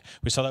back.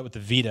 We saw that with the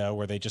Vita,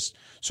 where they just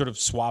sort of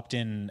swapped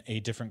in a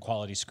different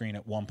quality screen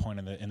at one point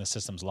in the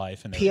system's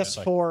life. And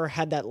PS4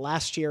 had that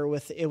last year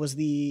with,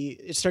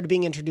 it started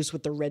being introduced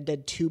with the Red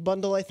Dead 2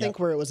 bundle, I think,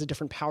 where it was a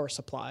different power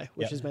supply,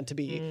 which is meant to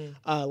be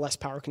less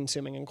power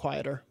consuming and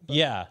quieter. But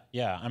Yeah.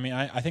 I mean,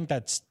 I think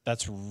that's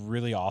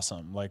really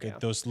awesome. Like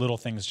those little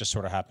things just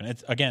sort of happen.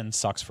 It again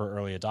sucks for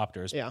early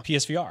adopters. Yeah.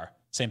 PSVR,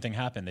 same thing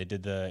happened. They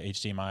did the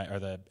HDMI or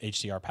the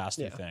HDR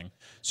pass-through thing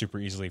super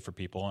easily for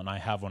people, and I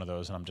have one of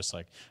those, and I'm just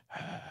like,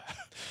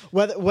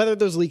 whether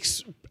those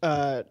leaks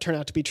turn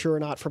out to be true or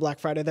not for Black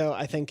Friday, though,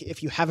 I think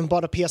if you haven't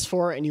bought a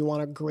PS4 and you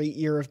want a great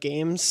year of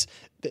games,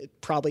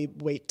 probably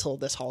wait till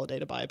this holiday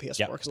to buy a PS4.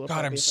 Yep.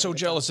 God, I'm so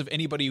jealous of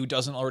anybody who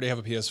doesn't already have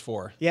a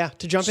PS4. Yeah,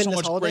 to jump in so this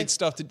much holiday. great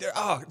stuff to do.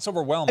 Oh, it's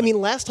overwhelming. I mean,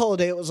 last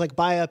holiday it was like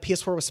buy a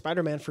PS4 with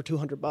Spider-Man for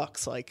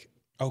 $200. Like,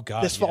 oh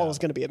god, this fall is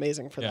going to be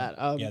amazing for that.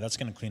 That's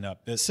going to clean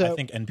up. I so-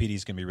 think NPD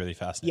is going to be really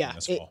fascinating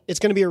this fall. It's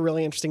going to be a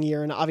really interesting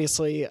year, and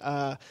obviously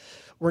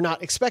we're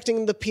not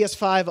expecting the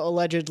PS5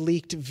 alleged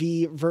leaked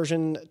V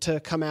version to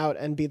come out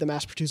and be the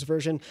mass-produced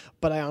version,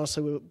 but I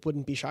honestly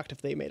wouldn't be shocked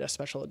if they made a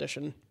special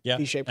edition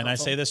V-shaped and console. I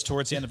say this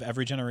towards the end of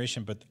every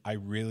generation, but I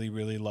really,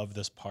 really love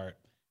this part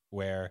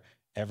where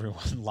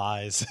everyone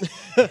lies.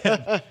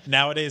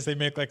 Nowadays, they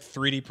make like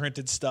 3D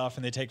printed stuff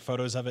and they take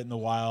photos of it in the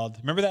wild.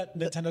 Remember that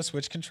Nintendo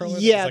Switch controller?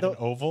 Yeah, that was like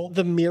an oval,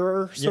 the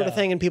mirror sort of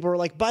thing, and people were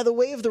like, "By the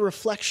way of the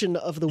reflection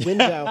of the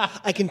window,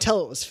 I can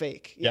tell it was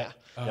fake." Yeah.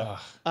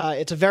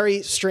 It's a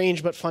very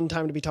strange but fun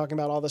time to be talking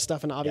about all this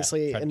stuff, and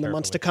obviously in the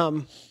months to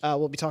come,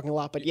 we'll be talking a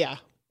lot. But yeah,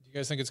 do you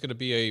guys think it's going to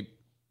be a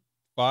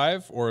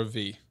 5 or a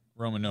V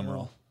Roman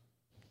numeral?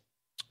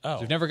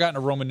 We've never gotten a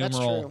Roman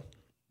numeral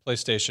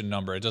PlayStation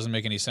number. It doesn't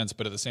make any sense,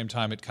 but at the same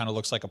time, it kind of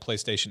looks like a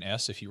PlayStation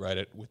S if you write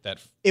it with that.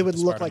 It would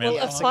look like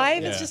a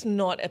 5 is just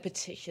not a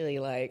particularly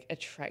like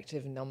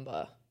attractive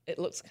number. It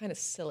looks kind of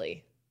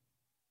silly.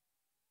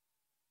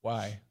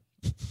 Why?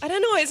 I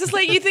don't know. It's just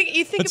like you think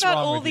What's about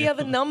wrong all with the you?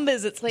 other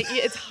numbers. It's like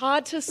it's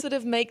hard to sort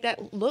of make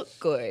that look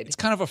good. It's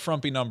kind of a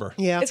frumpy number.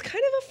 Yeah, It's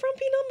kind of a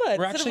frumpy number.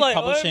 We're It's actually sort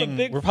of like,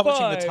 publishing. We're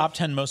publishing the 5. top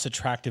 10 most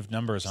attractive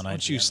numbers on IGN.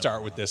 Once you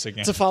start with this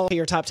again, to follow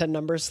your top 10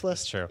 numbers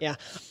list. True. Yeah.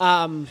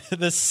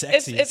 the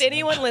sexiest. If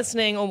anyone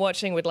listening or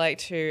watching would like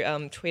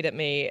to tweet at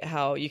me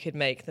how you could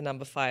make the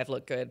number 5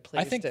 look good, please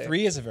I think do.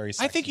 3 is a very.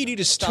 Sexy I think you need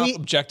to stop Tweet-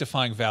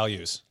 objectifying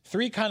values.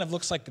 3 kind of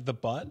looks like the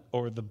butt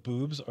or the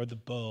boobs or the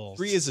balls.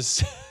 3 is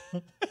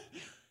a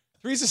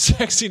 3 is a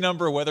sexy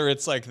number, whether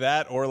it's like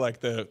that or like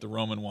the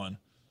Roman one.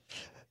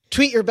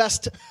 Tweet your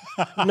best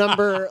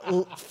number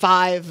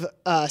 5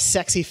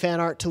 sexy fan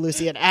art to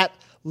Lucy at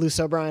Luce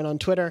O'Brien on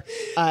Twitter,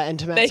 and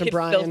to Max Make and it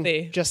Brian,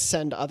 filthy. just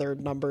send other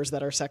numbers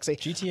that are sexy.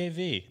 GTA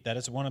V. That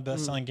is one of the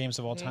best-selling games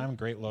of all time.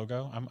 Great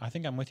logo. I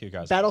think I'm with you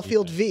guys.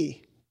 Battlefield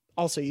V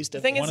also used to.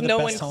 The thing One is, of the no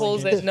one best-selling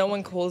calls games. it. No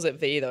one calls it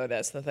V though.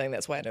 That's the thing.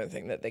 That's why I don't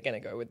think that they're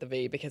going to go with the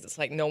V, because it's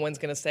like no one's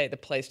going to say the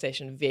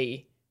PlayStation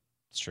V.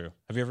 It's true.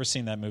 Have you ever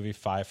seen that movie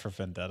 5 for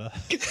Vendetta?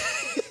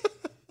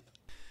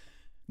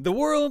 The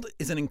world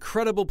is an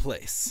incredible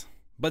place,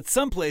 but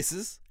some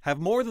places have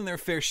more than their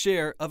fair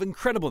share of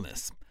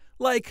incredibleness,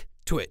 like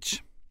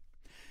Twitch,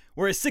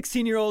 where a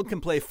 16-year-old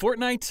can play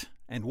Fortnite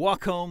and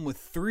walk home with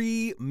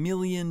 $3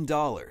 million.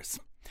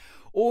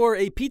 Or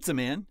a pizza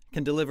man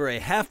can deliver a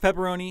half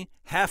pepperoni,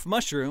 half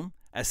mushroom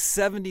as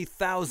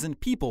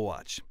 70,000 people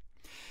watch.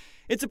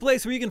 It's a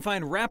place where you can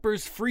find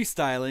rappers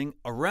freestyling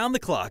around the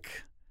clock,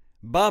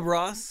 Bob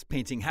Ross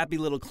painting happy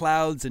little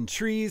clouds and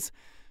trees,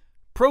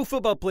 pro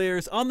football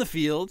players on the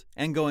field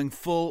and going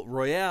full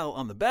Royale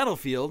on the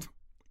battlefield,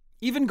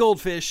 even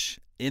goldfish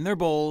in their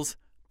bowls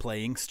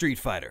playing Street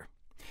Fighter.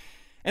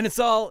 And it's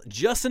all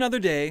just another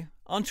day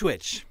on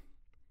Twitch,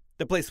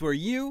 the place where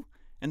you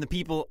and the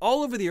people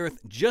all over the earth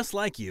just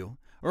like you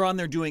are on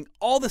there doing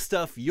all the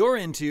stuff you're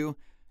into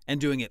and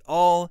doing it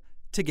all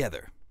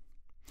together.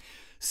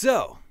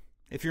 So,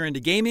 if you're into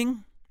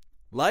gaming,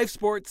 live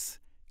sports,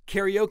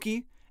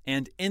 karaoke,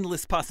 and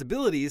endless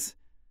possibilities,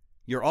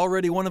 you're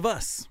already one of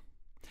us.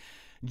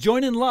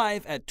 Join in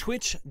live at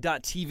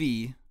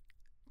twitch.tv.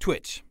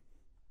 Twitch.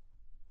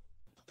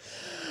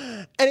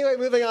 Anyway,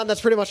 moving on.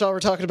 That's pretty much all we're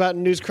talking about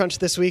in News Crunch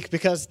this week,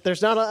 because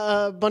there's not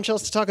a bunch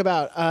else to talk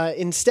about.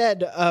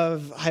 Instead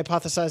of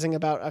hypothesizing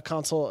about a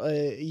console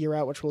a year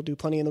out, which we'll do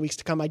plenty in the weeks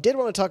to come, I did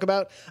want to talk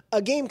about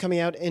a game coming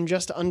out in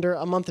just under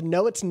a month.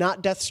 No, it's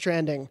not Death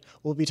Stranding.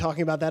 We'll be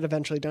talking about that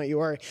eventually, don't you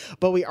worry.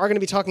 But we are going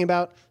to be talking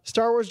about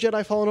Star Wars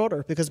Jedi Fallen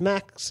Order, because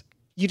Max,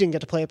 you didn't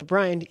get to play it, but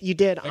Brian, you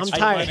did. Thanks I'm for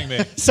tired. reminding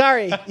me.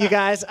 Sorry, you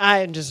guys.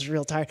 I'm just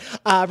real tired.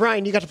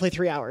 Brian, you got to play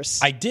 3 hours.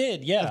 I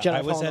did, yeah. Jedi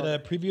I was Fallen at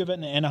Order. a preview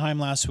event in Anaheim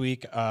last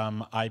week.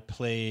 I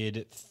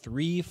played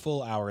 3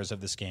 full hours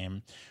of this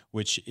game,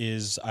 which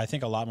is, I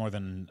think, a lot more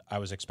than I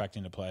was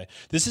expecting to play.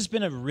 This has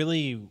been a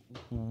really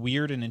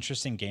weird and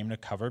interesting game to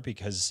cover,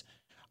 because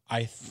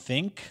I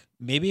think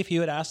maybe if you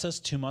had asked us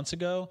 2 months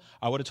ago,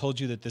 I would have told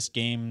you that this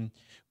game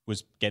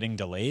was getting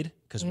delayed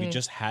because we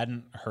just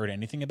hadn't heard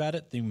anything about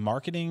it. The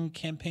marketing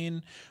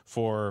campaign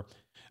for,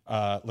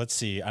 let's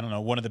see, I don't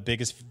know, one of the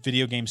biggest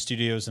video game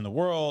studios in the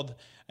world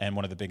and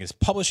one of the biggest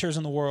publishers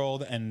in the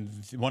world and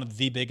one of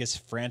the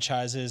biggest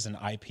franchises and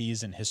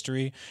IPs in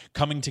history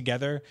coming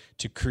together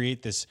to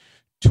create this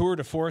tour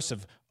de force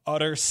of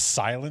utter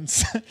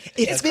silence.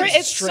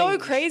 It's so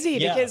crazy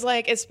because,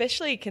 like,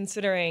 especially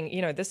considering,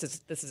 you know, this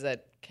is a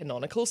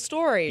canonical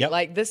story. Yep.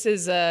 Like, this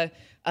is a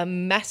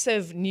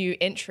massive new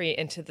entry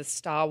into the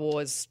Star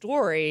Wars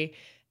story,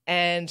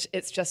 and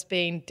it's just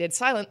been dead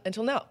silent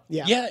until now.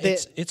 Yeah,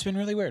 it's been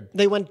really weird.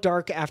 They went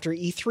dark after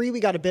E3. We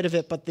got a bit of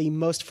it, but the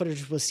most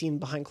footage was seen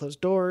behind closed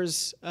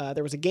doors.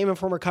 There was a Game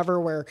Informer cover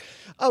where,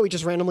 we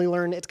just randomly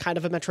learned it's kind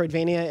of a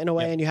Metroidvania in a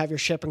way, and you have your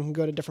ship and can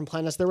go to different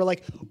planets. There were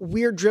like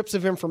weird drips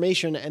of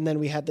information, and then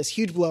we had this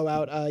huge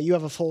blowout. You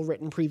have a full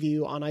written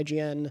preview on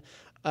IGN.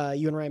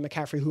 You and Ryan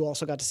McCaffrey, who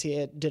also got to see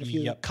it, did a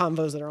few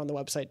convos that are on the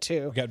website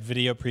too. We got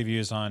video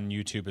previews on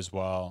YouTube as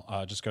well.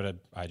 Just go to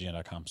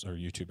IGN.com or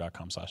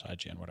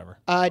youtube.com/IGN, whatever.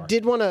 I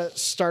did want to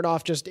start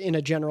off just in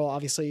a general,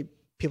 obviously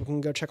people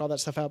can go check all that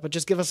stuff out, but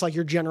just give us like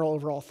your general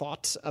overall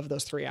thoughts of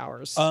those 3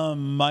 hours.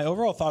 My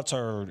overall thoughts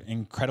are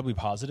incredibly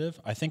positive.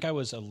 I think I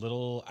was a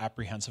little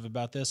apprehensive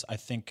about this. I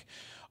think,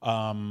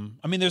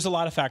 there's a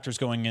lot of factors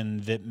going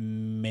in that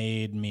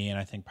made me, and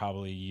I think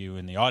probably you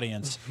in the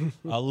audience,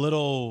 a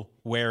little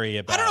wary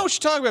about. I don't know what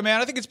you're talking about,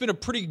 man. I think it's been a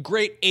pretty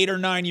great 8 or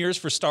 9 years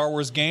for Star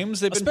Wars games.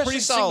 They've been pretty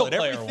solid.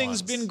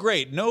 Everything's been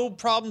great. No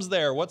problems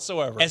there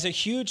whatsoever. As a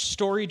huge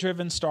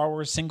story-driven Star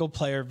Wars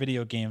single-player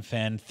video game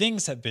fan,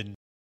 things have been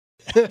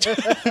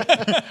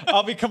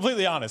I'll be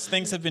completely honest.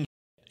 Things have been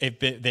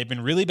they've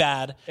been really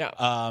bad.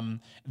 Yeah.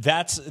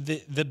 That's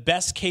the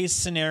best case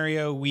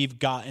scenario we've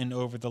gotten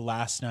over the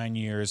last 9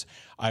 years,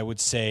 I would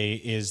say,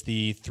 is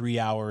the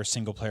 3-hour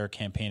single player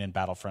campaign in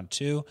Battlefront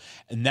 2.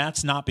 And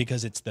that's not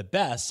because it's the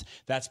best.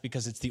 That's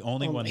because it's the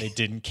only one they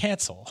didn't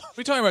cancel. What are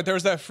you talking about? There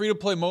was that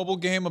free-to-play mobile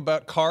game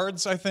about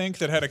cards, I think,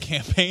 that had a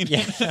campaign.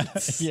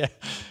 Yeah,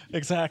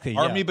 exactly.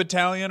 Army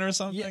Battalion or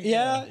something?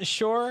 Yeah,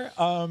 sure.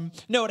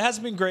 No, it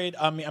hasn't been great.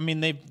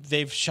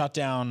 They've shut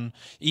down,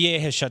 EA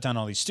has shut down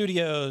all these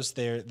studios.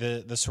 They're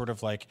the sort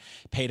of like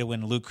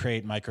pay-to-win loot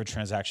crate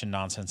microtransaction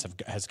nonsense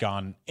has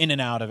gone in and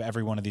out of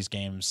every one of these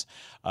games.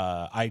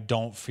 I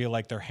don't feel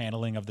like their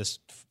handling of this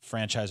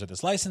franchise or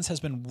this license has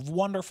been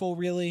wonderful,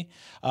 really.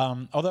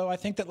 Although I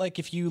think that, like,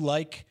 if you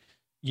like,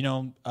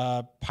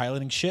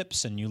 piloting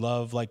ships and you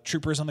love like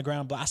troopers on the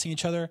ground blasting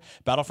each other,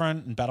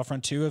 Battlefront and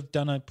Battlefront 2 have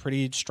done a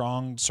pretty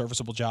strong,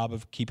 serviceable job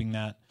of keeping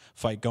that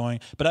fight going.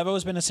 But I've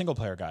always been a single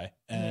player guy,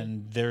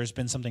 and there's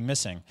been something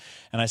missing.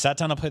 And I sat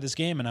down to play this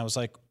game and I was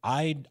like,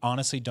 I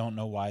honestly don't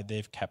know why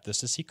they've kept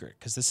this a secret,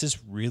 because this is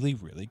really,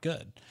 really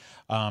good.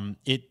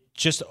 It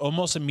just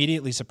almost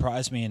immediately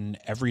surprised me in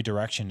every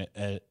direction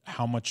at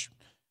how much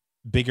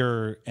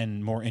bigger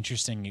and more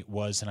interesting it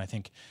was than I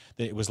think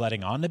that it was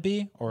letting on to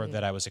be, or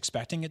that I was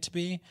expecting it to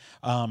be.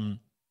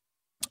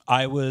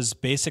 I was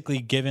basically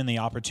given the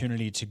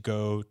opportunity to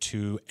go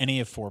to any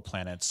of 4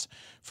 planets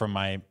from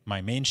my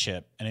main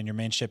ship, and in your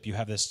main ship you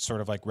have this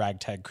sort of like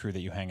ragtag crew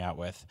that you hang out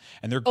with,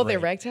 and they're great. They're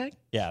ragtag?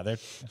 Yeah, they're.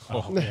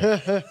 Sorry,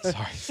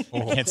 I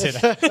can't say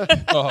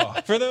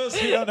that. For those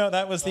who don't know,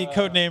 that was the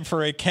code name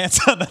for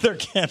another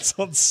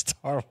canceled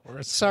Star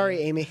Wars.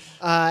 Sorry, Amy.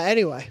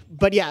 Anyway,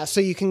 but yeah,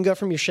 so you can go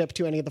from your ship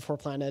to any of the 4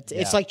 planets.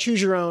 It's like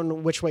choose your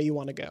own which way you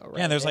want to go. Right?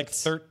 Yeah, there's like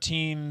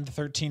 13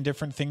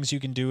 different things you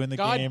can do in the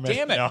game. God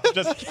damn it! No,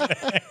 just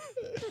kidding.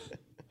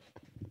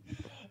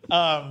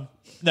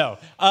 No.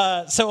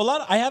 So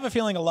I have a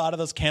feeling a lot of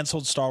those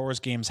canceled Star Wars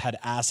games had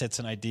assets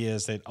and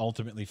ideas that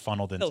ultimately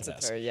funneled into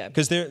this.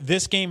 Because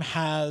this game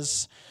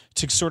has,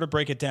 to sort of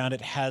break it down,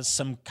 it has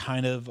some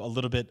kind of a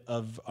little bit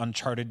of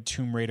Uncharted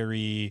Tomb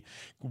Raider-y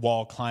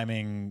wall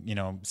climbing,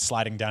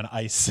 sliding down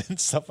ice and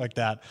stuff like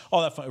that.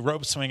 All that fun,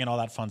 rope swing and all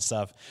that fun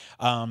stuff.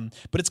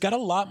 But it's got a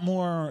lot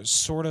more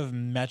sort of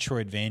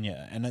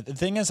Metroidvania. And the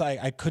thing is,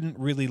 I couldn't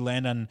really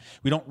land on,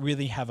 we don't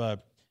really have a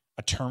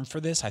term for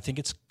this. I think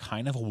it's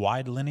kind of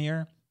wide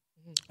linear.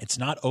 It's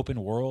not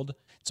open world.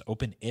 It's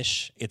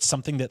open-ish. It's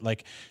something that,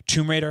 like,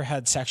 Tomb Raider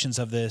had sections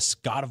of this,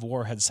 God of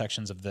War had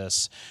sections of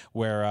this,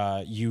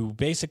 where you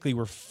basically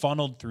were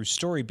funneled through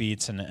story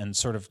beats and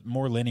sort of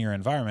more linear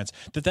environments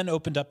that then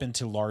opened up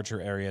into larger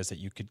areas that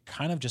you could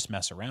kind of just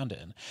mess around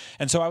in.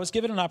 And so I was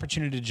given an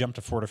opportunity to jump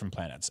to 4 different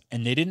planets,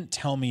 and they didn't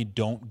tell me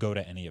don't go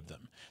to any of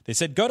them. They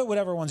said go to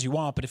whatever ones you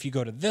want, but if you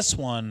go to this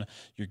one,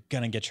 you're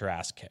going to get your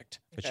ass kicked,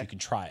 but you can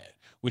try it.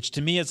 Which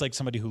to me is like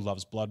somebody who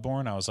loves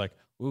Bloodborne. I was like,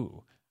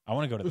 ooh, I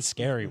want to go to the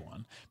scary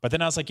one. But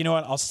then I was like, you know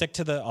what? I'll stick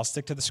to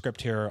the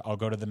script here. I'll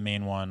go to the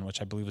main one,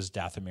 which I believe was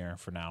Dathomir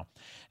for now.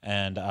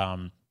 And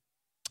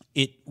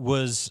it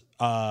was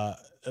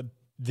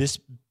this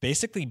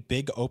basically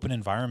big open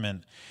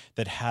environment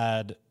that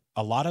had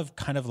a lot of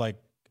kind of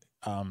like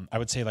I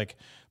would say like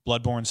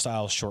Bloodborne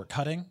style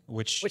shortcutting,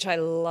 which I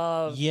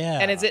love. Yeah.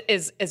 And is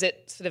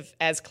it sort of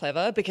as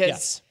clever?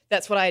 Because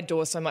That's what I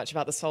adore so much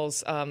about the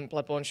Souls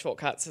Bloodborne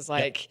shortcuts is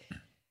like,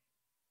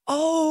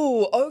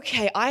 oh,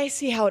 okay, I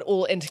see how it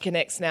all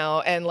interconnects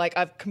now. And like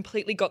I've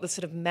completely got the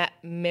sort of map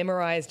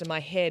memorized in my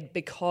head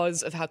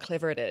because of how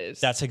clever it is.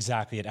 That's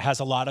exactly it. It has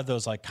a lot of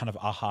those like kind of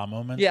aha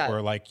moments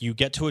where like you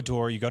get to a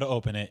door, you go to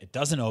open it, it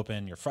doesn't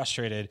open, you're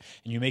frustrated,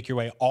 and you make your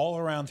way all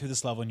around through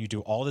this level and you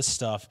do all this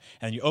stuff,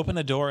 and you open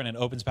the door and it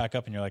opens back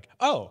up and you're like,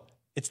 oh,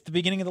 it's the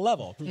beginning of the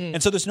level.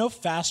 And so there's no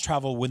fast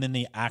travel within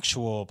the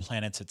actual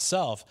planets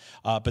itself,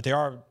 but they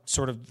are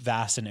sort of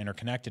vast and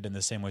interconnected in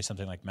the same way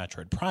something like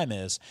Metroid Prime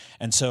is.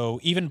 And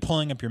so even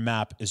pulling up your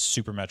map is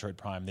Super Metroid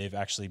Prime. They've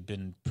actually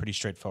been pretty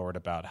straightforward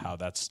about how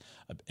that's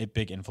a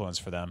big influence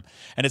for them.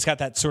 And it's got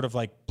that sort of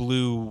like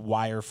blue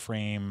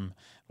wireframe,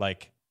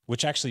 like,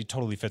 which actually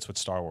totally fits with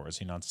Star Wars.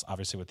 You know, it's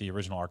obviously what the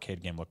original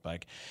arcade game looked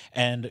like.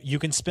 And you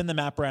can spin the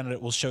map around and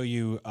it will show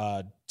you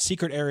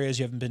secret areas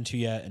you haven't been to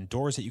yet and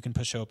doors that you can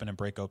push open and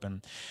break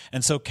open.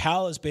 And so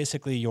Cal is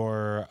basically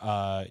your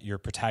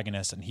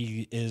protagonist, and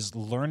he is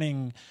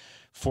learning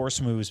Force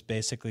moves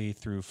basically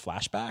through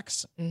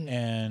flashbacks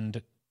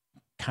and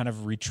kind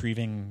of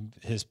retrieving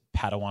his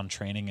Padawan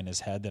training in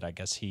his head that I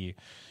guess he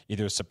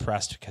either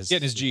suppressed because...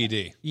 Getting his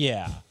GED.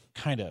 Yeah,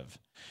 kind of.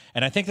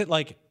 And I think that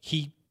like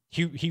he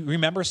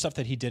remembers stuff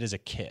that he did as a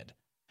kid.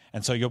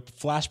 And so you'll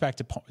flash back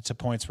to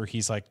points where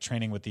he's like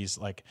training with these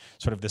like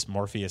sort of this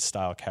Morpheus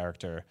style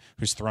character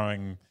who's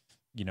throwing,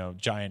 you know,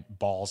 giant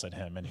balls at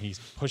him and he's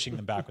pushing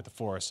them back with the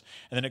Force.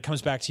 And then it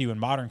comes back to you in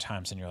modern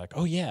times and you're like,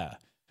 oh yeah,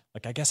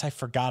 like I guess I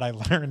forgot I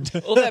learned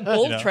all that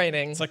ball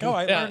training. It's like, oh,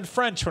 I learned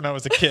French when I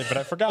was a kid, but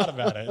I forgot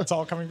about it. It's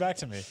all coming back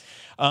to me.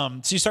 So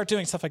you start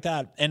doing stuff like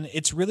that. And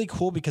it's really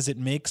cool because it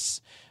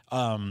makes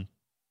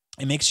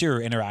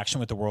your interaction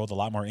with the world a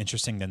lot more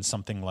interesting than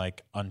something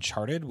like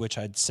Uncharted, which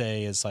I'd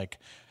say is like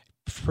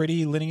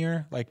pretty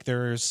linear. Like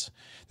there's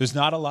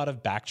not a lot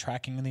of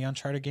backtracking in the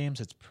Uncharted games.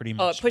 It's pretty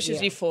much... Oh, it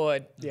pushes you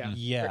forward.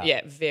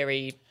 Yeah,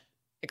 very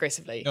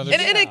aggressively. No,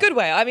 in a good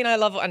way. I mean, I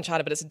love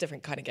Uncharted, but it's a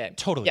different kind of game.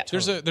 Totally.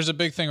 Yeah. There's a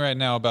big thing right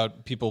now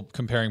about people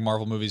comparing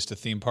Marvel movies to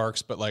theme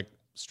parks, but like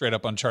straight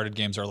up Uncharted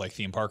games are like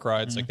theme park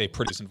rides. Like they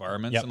produce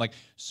environments. And like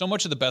so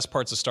much of the best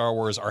parts of Star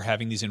Wars are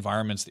having these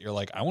environments that you're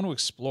like, I want to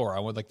explore.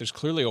 There's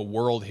clearly a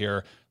world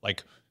here.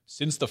 Like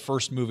since the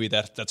first movie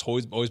that's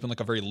always been like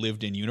a very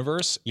lived in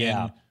universe.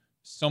 Yeah. And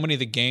so many of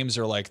the games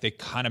are like, they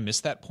kind of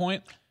miss that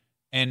point.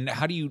 And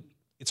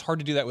it's hard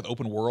to do that with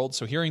open world.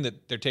 So hearing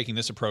that they're taking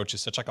this approach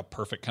is such like a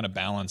perfect kind of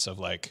balance of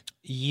like...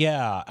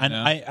 Yeah, and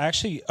I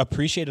actually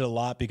appreciate it a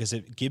lot because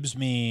it gives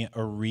me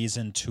a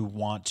reason to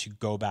want to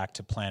go back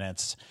to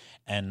planets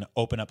and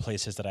open up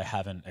places that I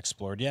haven't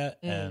explored yet.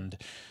 And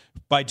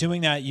by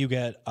doing that, you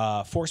get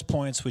force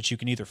points, which you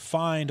can either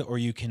find or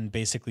you can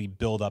basically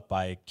build up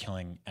by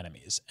killing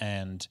enemies.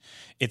 And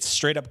it's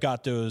straight up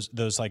got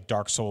those like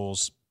Dark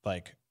Souls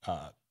like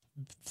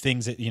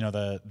things that, you know,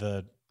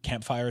 the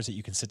campfires that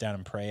you can sit down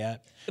and pray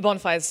at. The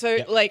bonfires. So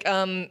like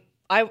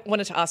I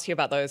wanted to ask you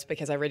about those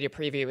because I read your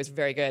preview. It was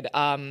very good.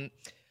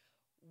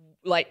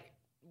 Like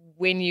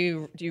when do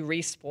you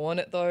respawn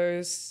at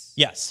those?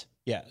 Yes.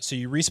 Yeah. So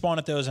you respawn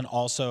at those and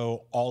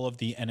also all of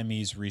the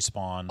enemies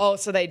respawn. Oh,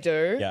 so they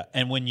do? Yeah.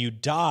 And when you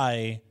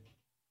die,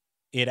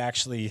 it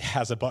actually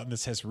has a button that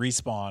says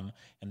respawn,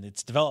 and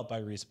it's developed by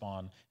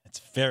Respawn. It's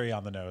very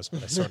on the nose,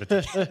 but I sort of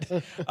did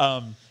it.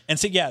 And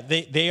so, yeah,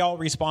 they all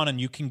respawn,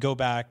 and you can go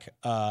back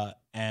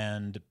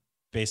and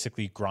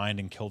basically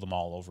grind and kill them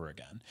all over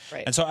again.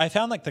 Right. And so I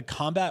found like the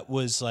combat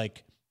was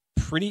like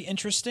pretty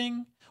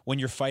interesting when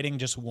you're fighting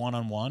just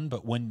one-on-one,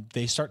 but when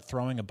they start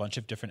throwing a bunch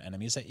of different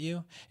enemies at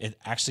you, it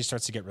actually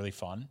starts to get really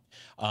fun.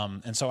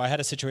 And so I had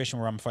a situation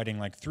where I'm fighting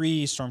like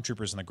 3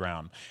 stormtroopers on the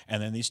ground,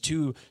 and then these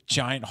 2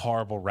 giant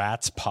horrible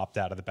rats popped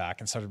out of the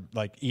back and started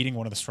like eating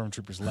one of the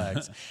stormtroopers'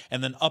 legs.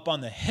 And then up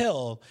on the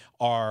hill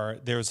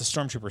there was a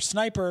stormtrooper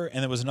sniper,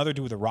 and there was another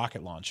dude with a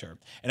rocket launcher.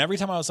 And every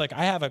time I was like,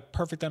 I have a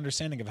perfect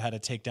understanding of how to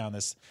take down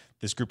this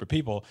group of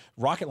people,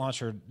 rocket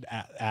launcher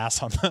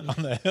ass on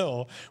the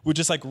hill would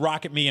just like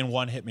rocket me and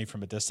one hit me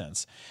from a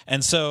distance.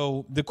 And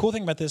so the cool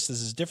thing about this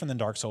is different than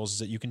Dark Souls is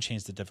that you can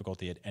change the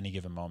difficulty at any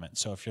given moment.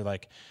 So if you're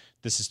like,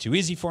 this is too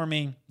easy for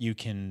me, you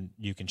can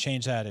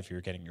change that. If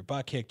you're getting your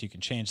butt kicked, you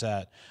can change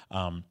that.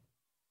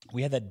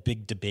 We had that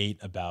big debate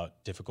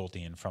about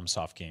difficulty in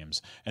FromSoft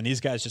games, and these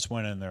guys just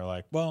went in and they're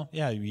like, well,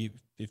 yeah,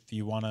 if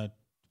you want to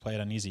play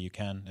it on easy, you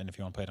can, and if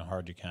you want to play it on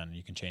hard, you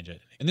can change it.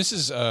 And this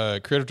is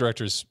creative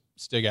directors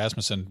Stig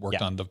Asmussen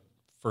worked on the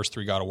first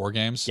 3 God of War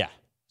games. Yeah.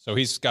 So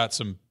he's got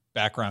some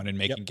background in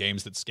making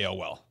games that scale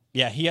well.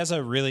 Yeah, he has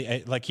a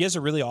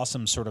really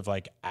awesome sort of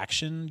like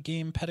action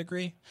game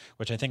pedigree,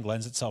 which I think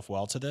lends itself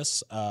well to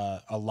this.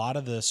 A lot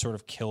of the sort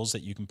of kills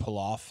that you can pull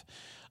off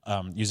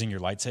using your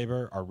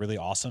lightsaber are really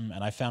awesome.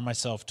 And I found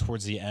myself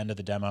towards the end of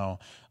the demo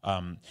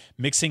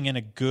mixing in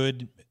a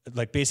good,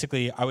 like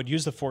basically I would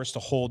use the Force to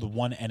hold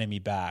one enemy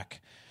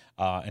back,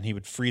 and he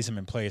would freeze him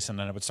in place, and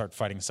then I would start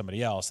fighting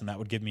somebody else, and that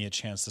would give me a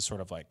chance to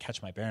sort of like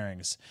catch my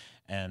bearings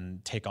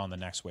and take on the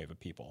next wave of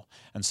people.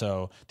 And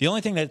so the only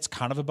thing that's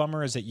kind of a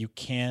bummer is that you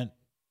can't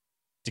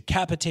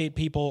decapitate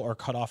people or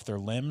cut off their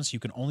limbs. You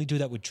can only do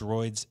that with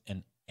droids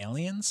and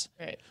aliens,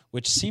 Right.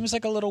 which seems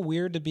like a little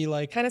weird to be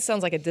like. Kind of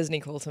sounds like a Disney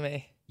call to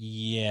me.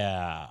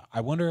 Yeah,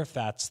 I wonder if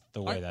that's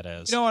the way that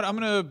is. You know what? I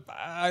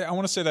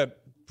want to say that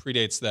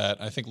predates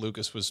that. I think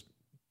Lucas was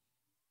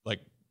like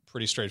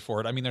pretty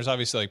straightforward. I mean, there's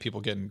obviously like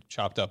people getting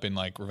chopped up in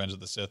like Revenge of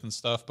the Sith and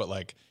stuff, but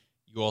like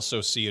you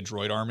also see a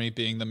droid army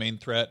being the main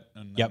threat,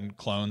 and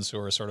clones who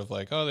are sort of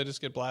like, oh, they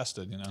just get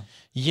blasted, you know?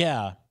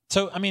 Yeah.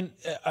 So I mean,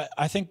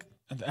 I think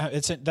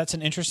that's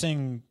an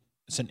interesting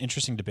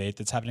debate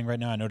that's happening right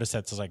now. I noticed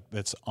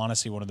that's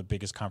honestly one of the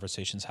biggest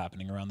conversations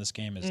happening around this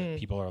game is that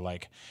people are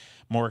like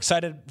more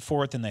excited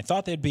for it than they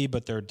thought they'd be,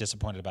 but they're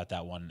disappointed about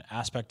that one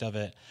aspect of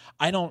it.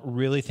 I don't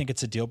really think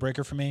it's a deal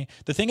breaker for me.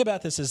 The thing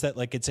about this is that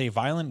like it's a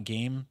violent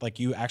game. Like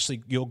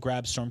you'll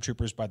grab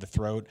stormtroopers by the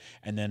throat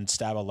and then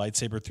stab a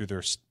lightsaber through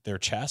their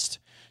chest.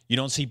 You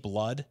don't see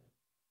blood.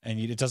 And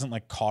it doesn't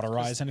like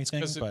cauterize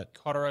anything, but it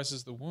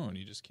cauterizes the wound.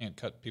 You just can't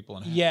cut people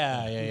in half.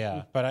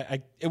 Yeah.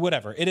 But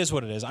whatever. It is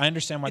what it is. I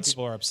understand why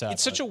people are upset.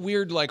 It's such a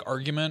weird like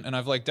argument, and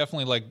I've like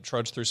definitely like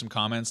trudged through some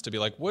comments to be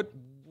like, what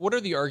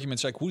are the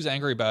arguments? Like, who's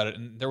angry about it?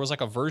 And there was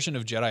like a version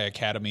of Jedi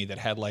Academy that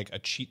had like a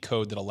cheat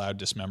code that allowed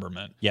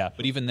dismemberment. Yeah.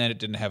 But even then, it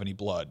didn't have any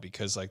blood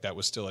because like that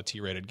was still a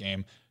T-rated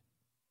game.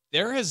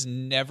 There has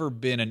never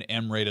been an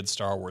M-rated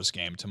Star Wars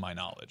game, to my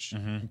knowledge.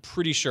 Mm-hmm. I'm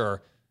pretty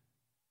sure.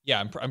 Yeah,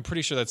 I'm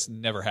pretty sure that's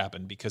never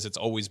happened because it's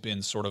always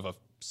been sort of a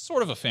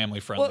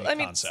family-friendly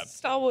concept.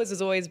 Star Wars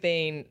has always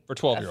been for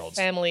 12-year-olds,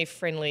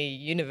 family-friendly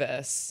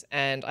universe,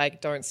 and I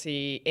don't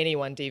see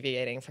anyone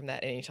deviating from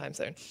that anytime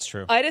soon. It's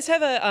true. I just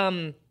have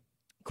a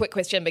quick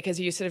question because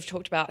you sort of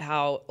talked about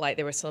how like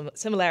there were some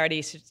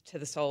similarities to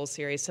the Souls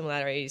series,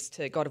 similarities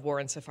to God of War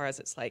insofar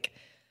as it's like.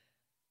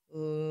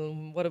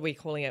 What are we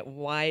calling it?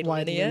 Wide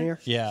linear?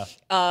 Yeah.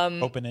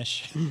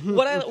 Openish.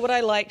 What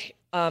I like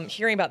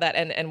hearing about that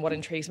and what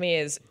intrigues me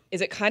is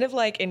it kind of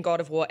like in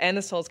God of War and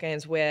the Souls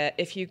games where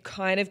if you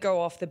kind of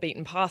go off the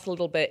beaten path a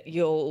little bit,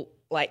 you'll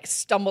like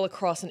stumble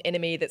across an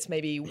enemy that's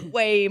maybe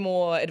way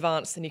more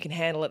advanced than you can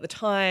handle at the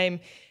time.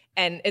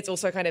 And it's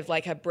also kind of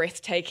like a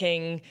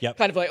breathtaking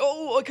kind of like,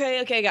 oh,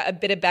 okay, got a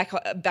bit of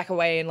back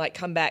away and like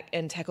come back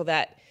and tackle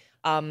that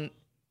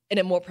in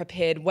a more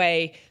prepared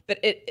way.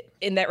 But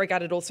in that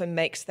regard, it also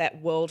makes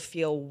that world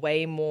feel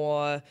way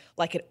more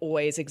like it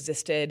always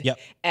existed.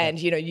 And,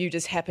 you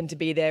just happen to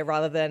be there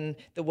rather than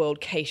the world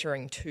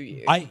catering to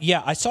you.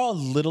 I saw a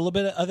little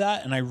bit of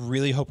that, and I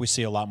really hope we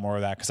see a lot more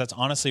of that because that's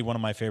honestly one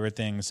of my favorite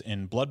things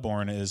in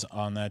Bloodborne is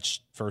on that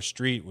first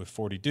street with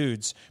 40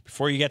 dudes.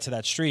 Before you get to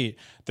that street,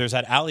 there's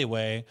that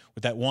alleyway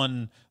with that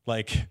one,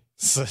 like,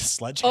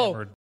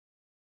 sledgehammer.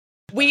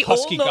 We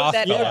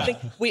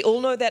all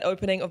know that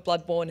opening of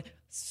Bloodborne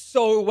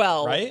so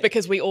well, right?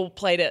 Because we all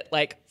played it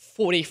like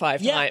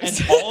 45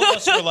 times. And all of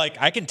us were like,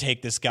 I can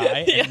take this guy,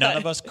 and none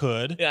of us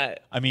could. Yeah.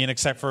 I mean,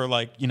 except for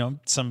like,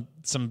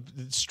 some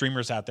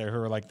streamers out there who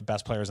are like the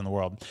best players in the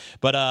world.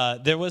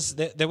 But there was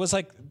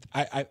like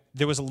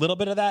there was a little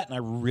bit of that, and I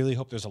really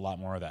hope there's a lot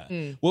more of that.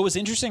 What was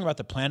interesting about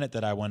the planet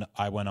that I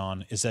went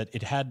on is that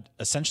it had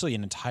essentially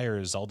an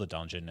entire Zelda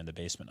dungeon in the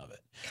basement of it.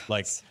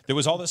 Like there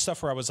was all this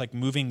stuff where I was like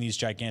moving these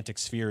gigantic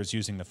spheres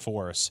using the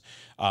Force,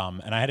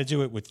 and I had to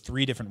do it with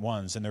 3 different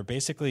ones, and they're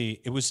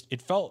basically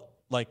it felt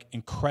like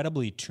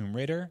incredibly Tomb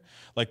Raider.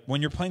 Like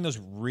when you're playing those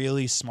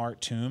really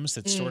smart tombs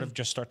that sort of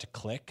just start to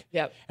click.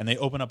 And they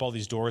open up all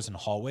these doors and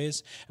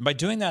hallways. And by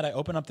doing that, I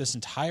opened up this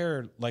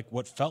entire, like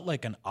what felt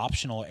like an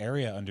optional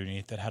area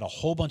underneath that had a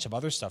whole bunch of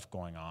other stuff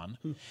going on.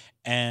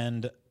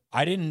 And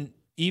I didn't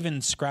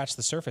even scratch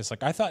the surface.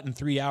 Like I thought in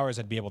 3 hours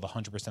I'd be able to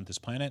 100% this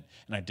planet,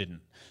 and I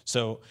didn't.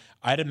 So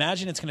I'd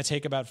imagine it's going to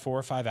take about 4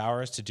 or 5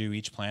 hours to do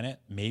each planet,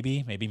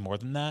 maybe more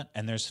than that.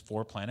 And there's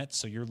 4 planets,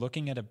 so you're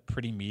looking at a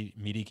pretty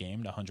meaty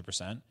game to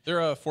 100%. There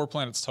are 4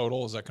 planets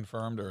total. Is that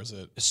confirmed, or is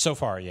it? So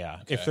far, yeah.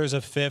 Okay. If there's a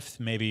 5th,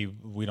 maybe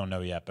we don't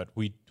know yet, but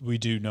we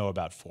do know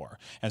about 4.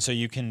 And so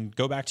you can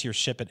go back to your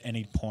ship at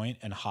any point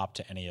and hop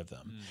to any of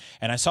them.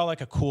 And I saw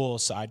like a cool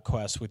side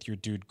quest with your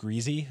dude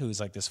Greasy, who's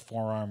like this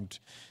 4-armed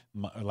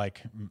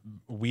like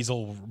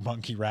weasel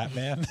monkey rat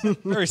man,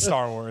 very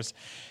Star Wars,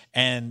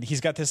 and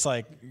he's got this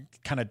like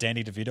kind of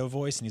Danny DeVito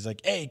voice, and he's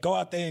like, "Hey, go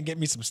out there and get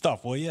me some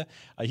stuff, will you?"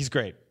 He's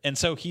great, and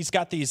so he's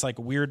got these like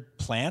weird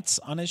plants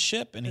on his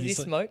ship, and Does he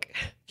smoke?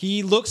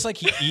 He looks like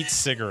he eats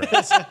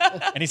cigarettes,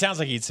 and he sounds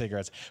like he eats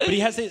cigarettes. But he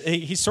has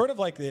he's sort of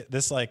like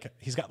this like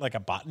he's got like a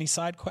botany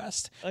side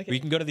quest where you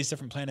can go to these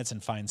different planets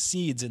and find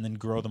seeds and then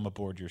grow them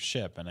aboard your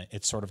ship, and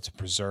it's sort of to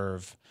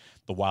preserve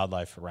the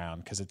wildlife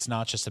around, because it's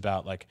not just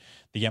about like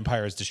the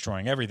Empire is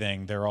destroying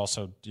everything. They're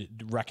also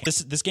wrecking.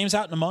 This game's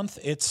out in a month.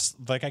 It's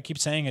like I keep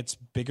saying, it's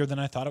bigger than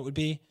I thought it would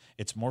be.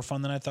 It's more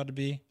fun than I thought it'd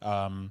be.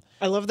 I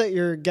love that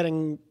you're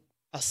getting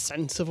a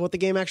sense of what the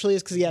game actually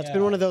is, because it's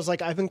been one of those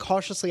like I've been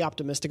cautiously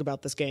optimistic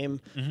about this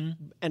game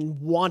and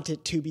want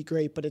it to be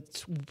great, but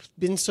it's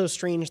been so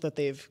strange that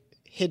they've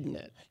hidden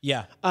it.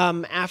 Yeah.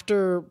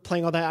 After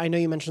playing all that, I know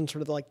you mentioned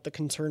sort of like the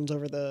concerns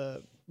over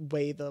the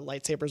way the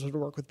lightsabers would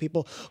work with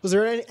people. Was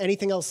there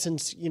anything else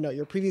since,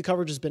 your preview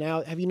coverage has been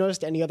out? Have you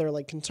noticed any other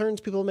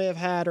concerns people may have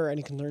had, or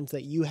any concerns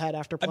that you had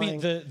after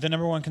playing? I mean, the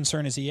number one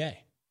concern is EA.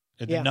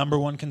 The number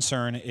one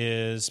concern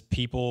is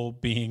people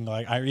being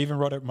like, I even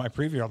wrote it in my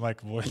preview. I'm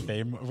like,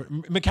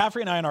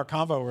 McCaffrey and I in our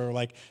convo were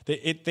like,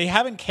 they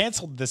haven't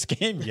canceled this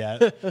game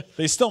yet.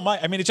 They still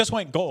might. I mean, it just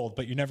went gold,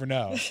 but you never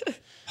know.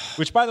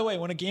 Which, by the way,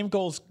 when a game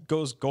goes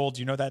gold,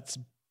 that's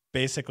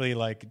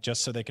basically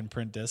just so they can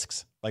print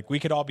discs. We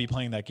could all be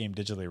playing that game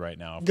digitally right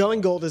now. Going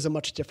gold is a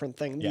much different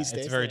thing these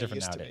days. It's very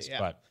different nowadays,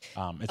 but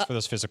it's for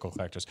those physical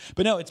collectors.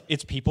 But no,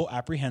 it's people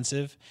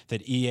apprehensive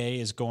that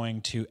EA is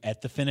going to,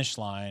 at the finish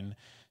line,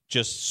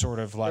 just sort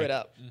of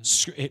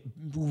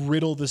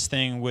riddle this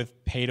thing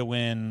with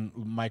pay-to-win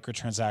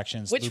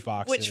microtransactions, loot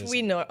boxes. Which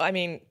we know, I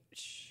mean,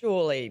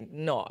 surely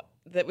not.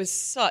 That was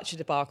such a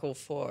debacle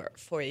for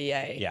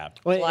EA. Yeah.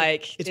 Well,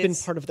 it's been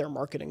part of their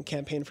marketing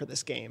campaign for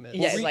this game. No.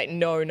 Yeah.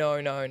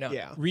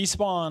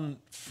 Respawn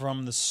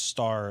from the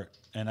start,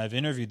 and I've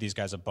interviewed these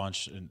guys a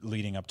bunch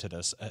leading up to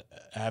this,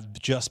 have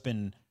just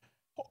been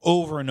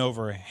over and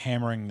over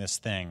hammering this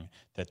thing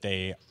that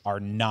they are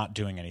not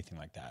doing anything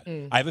like that.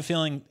 I have a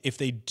feeling if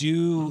they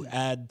do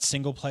add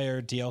single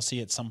player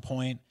DLC at some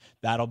point,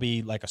 that'll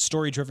be a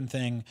story driven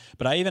thing.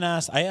 But I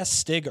asked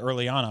Stig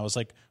early on, I was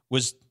like,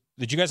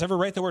 did you guys ever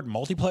write the word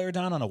multiplayer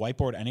down on a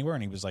whiteboard anywhere?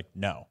 And he was like,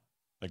 no.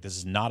 This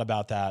is not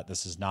about that.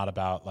 This is not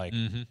about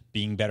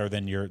being better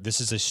than this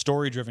is a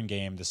story-driven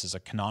game. This is a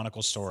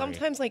canonical story.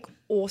 Sometimes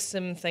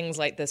awesome things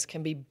like this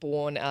can be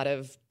born out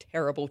of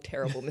terrible,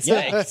 terrible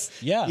mistakes.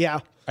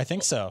 Yeah. I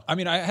think so. I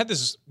mean, I had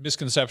this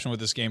misconception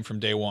with this game from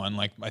day one.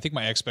 I think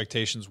my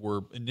expectations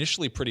were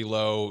initially pretty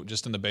low,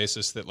 just on the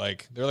basis that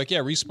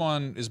they're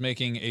Respawn is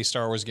making a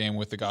Star Wars game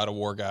with the God of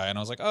War guy, and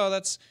I was like, oh,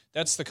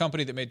 that's the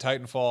company that made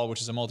Titanfall, which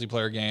is a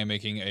multiplayer game,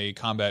 making a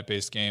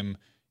combat-based game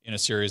in a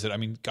series that, I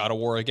mean, God of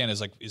War again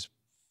is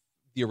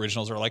the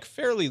originals are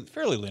fairly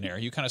linear.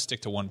 You kind of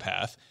stick to one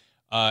path.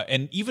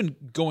 And even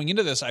going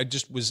into this,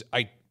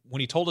 when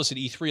he told us at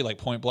E3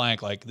 point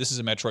blank this is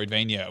a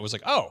Metroidvania, I was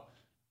like, oh,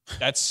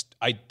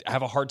 I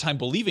have a hard time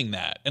believing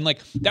that. And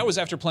that was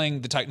after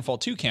playing the Titanfall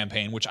 2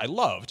 campaign, which I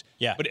loved.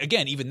 Yeah. But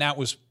again, even that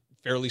was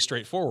fairly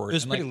straightforward. It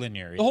was pretty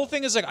linear. The whole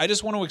thing is I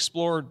just want to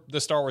explore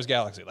the Star Wars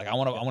galaxy. I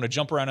want to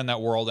jump around in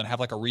that world and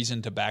have a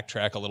reason to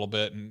backtrack a little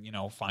bit and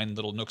find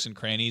little nooks and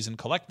crannies and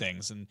collect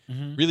things and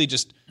really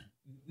just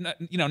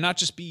not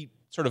just be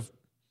sort of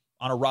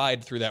on a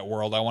ride through that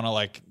world. I want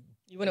to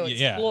you want to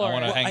explore. I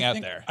want to hang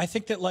out there. I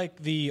think that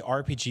the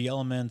RPG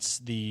elements,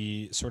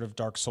 the sort of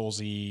Dark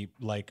Soulsy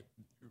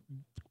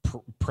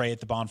pray at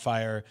the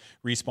bonfire,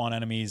 respawn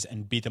enemies,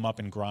 and beat them up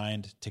and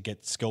grind to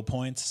get skill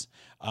points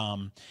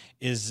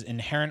is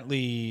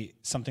inherently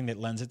something that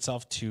lends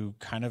itself to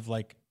kind of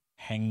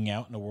hanging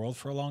out in a world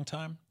for a long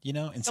time,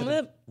 instead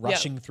of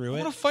rushing through it.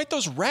 I want to fight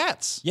those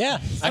rats. Yeah.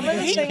 Some of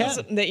the things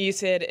that you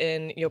said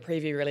in your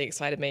preview really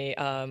excited me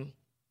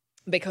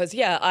because,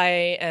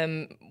 I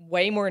am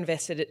way more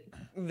invested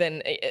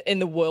than in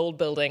the world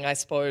building, I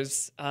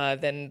suppose,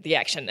 than the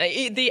action.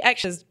 The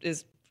action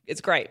is it's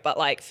great,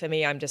 but for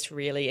me, I'm just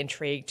really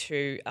intrigued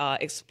to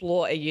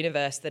explore a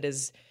universe that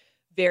is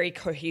very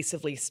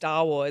cohesively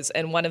Star Wars.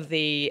 And one of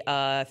the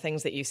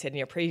things that you said in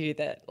your preview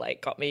that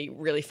got me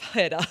really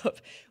fired up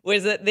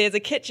was that there's a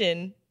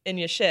kitchen in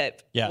your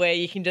ship where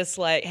you can just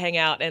hang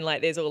out and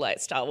there's all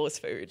Star Wars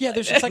food. Yeah,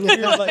 there's just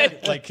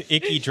weird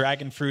icky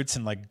dragon fruits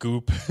and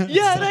goop.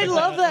 Yeah, and I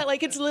love that.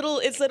 It's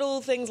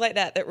little things like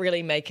that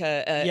really make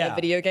a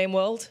video game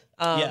world.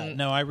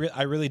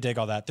 I really dig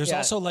all that. There's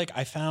also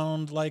I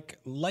found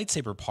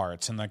lightsaber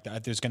parts and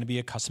there's going to be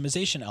a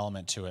customization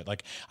element to it.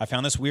 I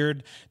found this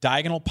weird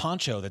diagonal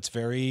poncho that's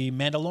very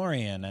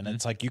Mandalorian, and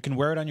it's you can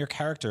wear it on your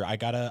character. I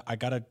got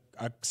a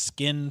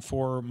skin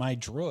for my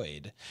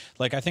droid.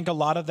 I think a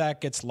lot of that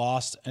gets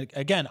lost.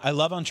 Again, I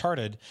love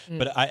Uncharted,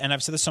 but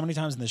I've said this so many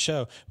times in the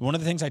show. One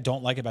of the things I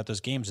don't like about those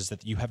games is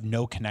that you have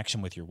no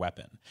connection with your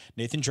weapon.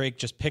 Nathan Drake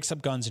just picks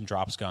up guns and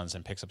drops guns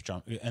and picks up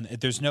and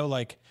there's no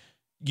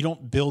you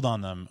don't build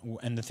on them.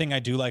 And the thing I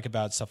do like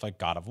about stuff like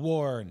God of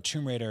War and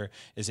Tomb Raider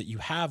is that you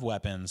have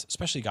weapons,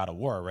 especially God of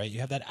War, right? You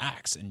have that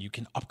axe and you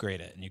can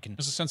upgrade it and you can.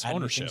 There's a sense of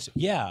ownership.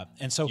 Yeah.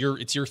 And so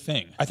it's your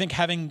thing. I think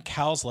having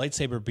Cal's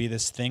lightsaber be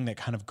this thing that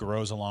kind of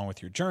grows along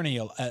with your journey,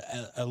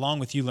 along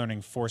with you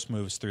learning force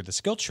moves through the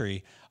skill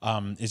tree,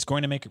 is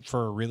going to make it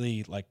for a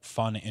really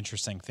fun,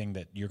 interesting thing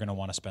that you're going to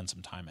want to spend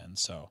some time in.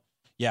 So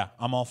yeah,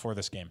 I'm all for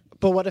this game.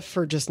 But what if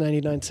for just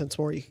 99 cents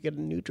more, you could get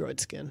a new droid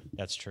skin?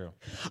 That's true.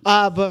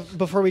 But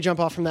before we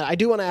jump off from that, I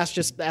do want to ask,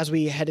 just as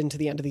we head into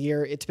the end of the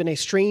year, it's been a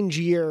strange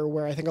year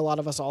where I think a lot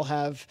of us all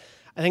have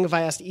I think if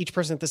I asked each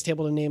person at this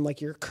table to name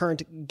like your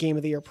current game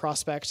of the year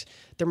prospect,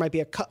 there might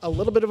be a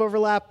little bit of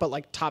overlap, but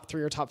like top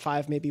 3 or top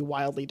 5 may be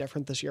wildly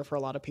different this year for a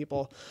lot of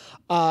people.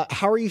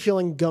 How are you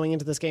feeling going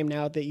into this game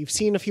now that you've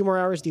seen a few more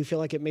hours? Do you feel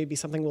like it may be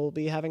something we'll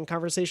be having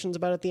conversations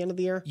about at the end of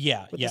the year?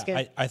 Yeah.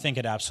 I think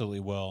it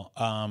absolutely will.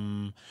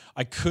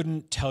 I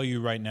couldn't tell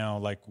you right now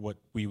like what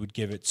we would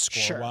give it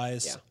score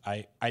wise.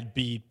 Yeah. I'd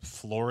be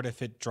floored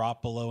if it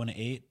dropped below an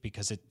 8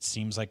 because it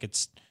seems like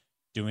it's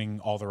doing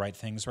all the right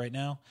things right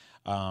now.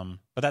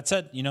 But that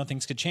said,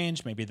 things could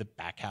change. Maybe the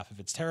back half of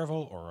it's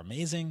terrible or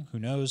amazing. Who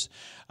knows?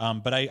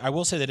 But I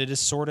will say that it is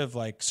sort of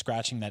like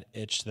scratching that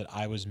itch that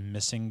I was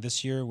missing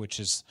this year, which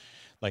is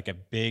like a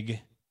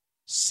big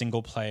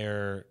single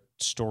player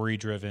story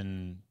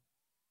driven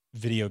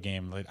video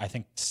game. Like, I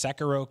think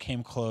Sekiro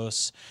came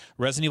close.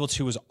 Resident Evil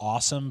 2 was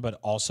awesome, but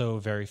also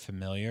very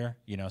familiar,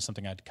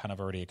 something I'd kind of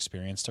already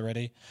experienced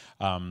already.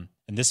 And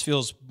this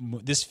feels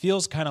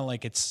kind of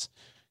like it's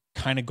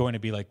kind of going to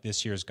be like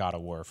this year's God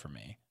of War for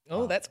me.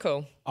 Oh, that's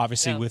cool.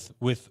 Obviously,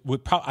 with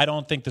I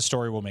don't think the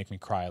story will make me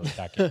cry like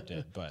that game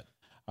did, but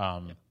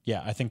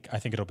I think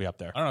it'll be up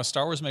there. I don't know.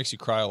 Star Wars makes you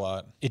cry a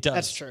lot. It does.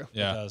 That's true.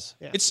 Yeah. It does.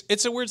 Yeah.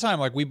 It's a weird time.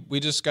 Like we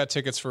just got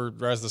tickets for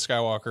Rise of the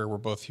Skywalker. We're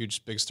both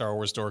huge, big Star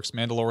Wars dorks.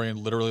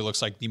 Mandalorian literally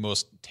looks like the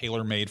most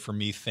tailor-made for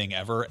me thing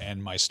ever,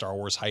 and my Star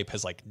Wars hype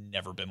has like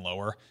never been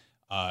lower.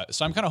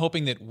 So I'm kind of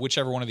hoping that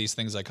whichever one of these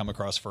things I come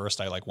across first,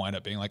 I like wind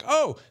up being like,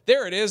 oh,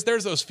 there it is.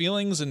 There's those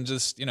feelings, and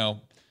just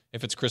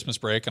if it's Christmas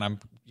break and I'm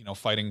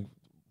fighting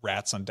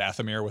rats on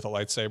Dathomir with a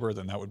lightsaber,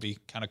 then that would be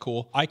kind of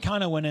cool. I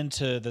kind of went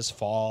into this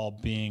fall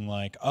being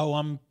like, oh,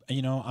 I'm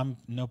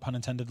no pun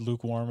intended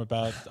lukewarm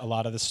about a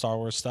lot of the Star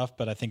Wars stuff,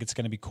 but I think it's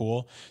going to be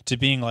cool, to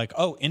being like,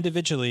 oh,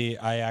 individually,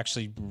 I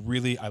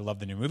love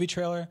the new movie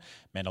trailer.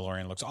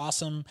 Mandalorian looks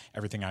awesome.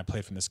 Everything I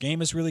played from this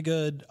game is really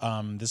good.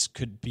 This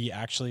could be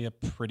actually a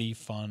pretty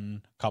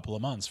fun couple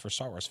of months for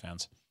Star Wars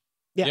fans.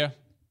 Yeah.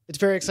 It's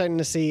very exciting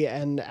to see,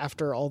 and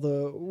after all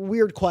the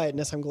weird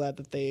quietness, I'm glad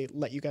that they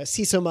let you guys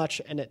see so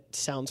much, and it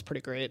sounds pretty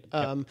great.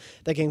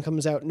 That game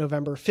comes out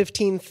November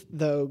 15th,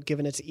 though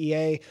given it's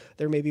EA,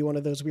 there may be one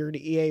of those weird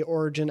EA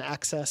Origin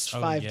Access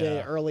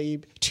 5-day early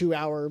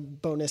 2-hour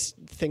bonus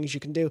things you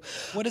can do.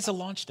 What is a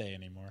launch day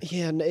anymore?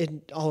 Yeah,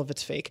 and all of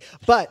it's fake.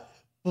 But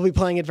we'll be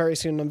playing it very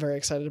soon. I'm very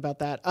excited about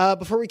that.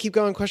 Before we keep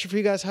going, question for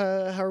you guys.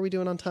 How are we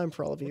doing on time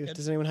for all of you?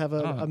 Does anyone have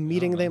a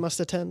meeting they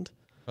must attend?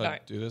 All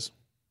right. Do this.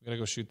 We got to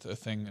go shoot the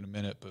thing in a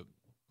minute, but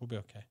we'll be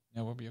okay.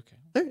 Yeah, we'll be okay.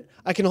 All right.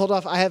 I can hold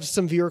off. I have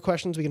some viewer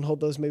questions. We can hold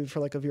those maybe for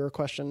like a viewer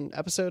question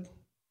episode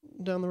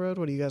down the road.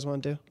 What do you guys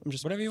want to do? I'm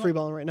just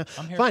freeballing right now.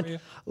 I'm here Fine. for you.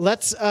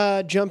 Let's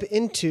jump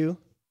into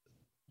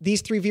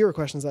these 3 viewer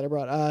questions that I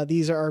brought.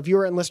 These are our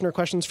viewer and listener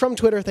questions from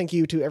Twitter. Thank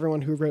you to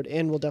everyone who wrote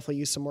in. We'll definitely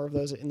use some more of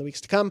those in the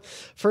weeks to come.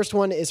 First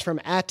one is from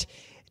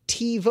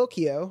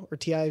 @Tivokio, or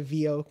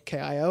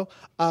Tivokio.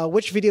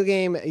 Which video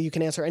game, you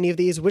can answer any of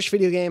these, which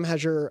video game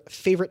has your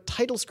favorite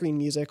title screen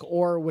music,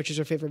 or which is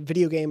your favorite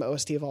video game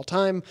OST of all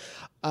time?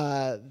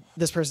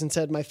 This person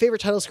said, my favorite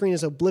title screen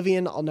is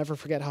Oblivion. I'll never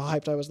forget how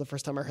hyped I was the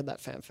first time I heard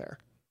that fanfare.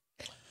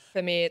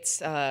 For me, it's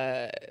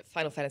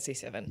Final Fantasy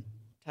VII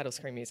title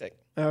screen music.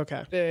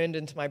 Okay. Burned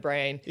into my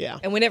brain. Yeah.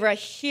 And whenever I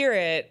hear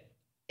it,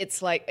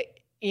 it's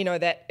like,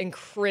 that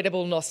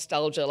incredible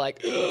nostalgia,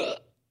 like...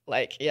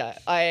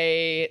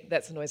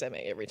 that's the noise I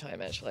make every time,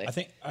 actually.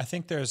 I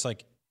think there's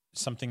like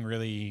something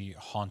really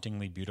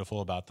hauntingly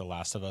beautiful about The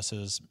Last of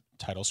Us's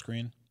title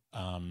screen.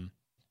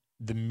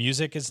 The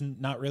music is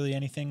not really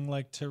anything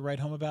like to write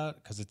home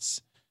about,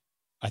 because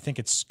I think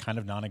it's kind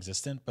of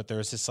non-existent, but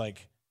there's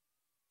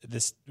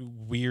this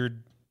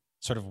weird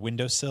sort of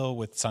windowsill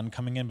with sun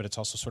coming in, but it's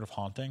also sort of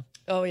haunting.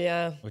 Oh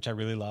yeah. Which I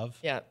really love.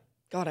 Yeah.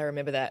 God, I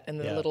remember that.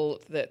 And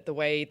the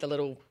way the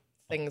little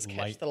things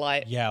catch the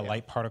light. Yeah,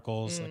 light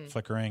particles like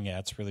flickering. Yeah,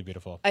 it's really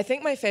beautiful. I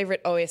think my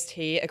favorite OST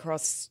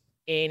across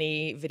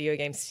any video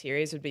game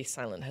series would be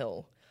Silent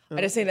Hill. I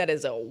just think that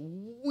is a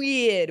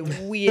weird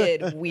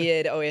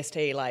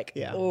OST.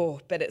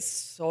 But it's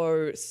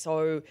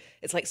so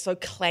it's like so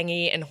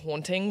clangy and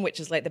haunting, which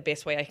is like the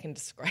best way I can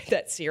describe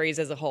that series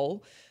as a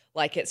whole.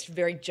 Like, it's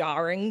very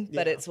jarring,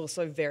 but it's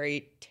also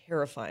very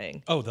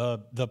terrifying. Oh, the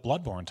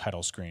Bloodborne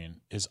title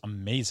screen is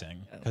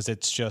amazing, because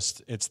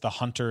it's the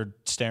hunter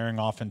staring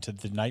off into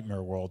the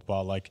nightmare world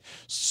while like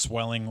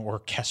swelling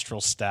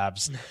orchestral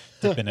stabs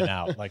dip in and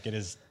out. Like,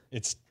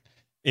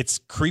 it's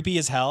creepy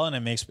as hell, and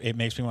it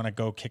makes me want to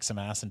go kick some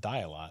ass and die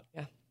a lot.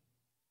 Yeah.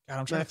 God,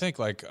 I'm trying to think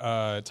like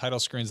title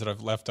screens that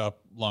I've left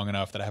up long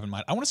enough that I have in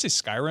mind. I want to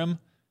say Skyrim.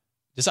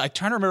 I'm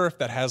trying to remember if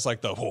that has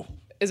like the whole.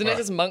 Isn't it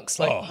just monks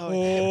like?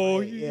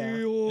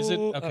 Is it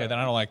okay? Then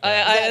I don't like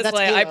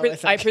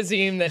that. I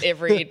presume that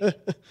every the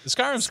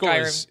Skyrim score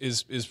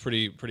is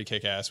pretty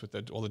kick ass with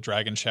all the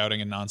dragon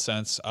shouting and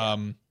nonsense.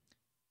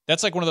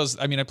 That's like one of those.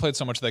 I mean, I played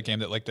so much of that game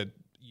that like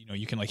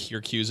you can like hear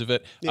cues of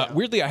it.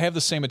 Weirdly, I have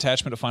the same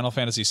attachment to Final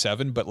Fantasy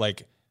VII, but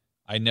like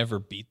I never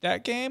beat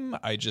that game.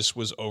 I just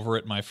was over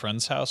at my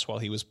friend's house while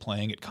he was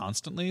playing it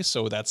constantly.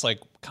 So that's like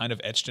kind of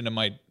etched into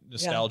my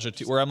nostalgia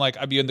too. Where I'm like,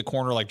 I'd be in the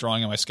corner like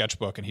drawing in my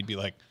sketchbook, and he'd be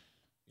like,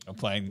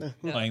 playing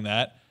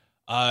that.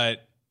 I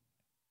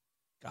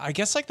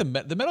guess like the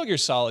Metal Gear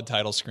Solid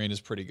title screen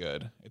is pretty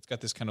good. It's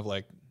got this kind of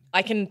like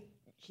I can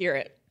hear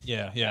it.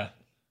 Yeah. And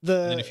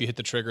then if you hit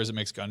the triggers, it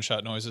makes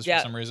gunshot noises for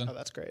some reason. Oh,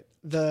 that's great.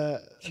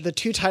 The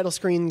two title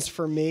screens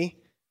for me.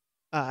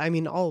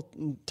 All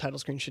title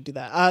screens should do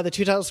that. The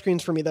two title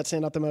screens for me that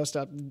stand out the most,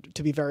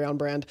 to be very on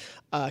brand,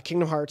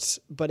 Kingdom Hearts.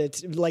 But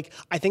it's like,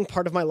 I think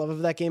part of my love of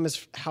that game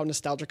is how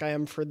nostalgic I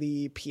am for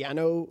the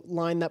piano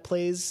line that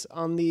plays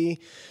on the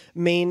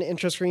main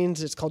intro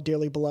screens. It's called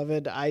Dearly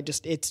Beloved.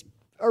 It's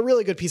a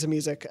really good piece of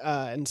music,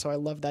 and so I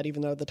love that,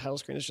 even though the title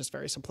screen is just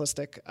very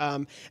simplistic.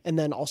 And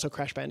then also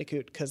Crash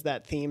Bandicoot, because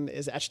that theme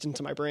is etched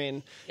into my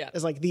brain. Yeah.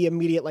 Is like the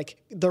immediate, like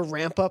the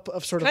ramp up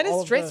of sort of kind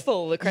all of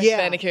stressful. The Crash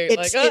Bandicoot,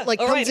 it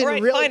comes in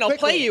really fine, quickly. I'll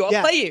play you.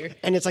 I'll play you.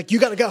 And it's like, you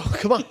gotta go.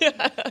 Come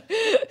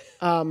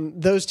on.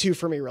 Those two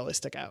for me really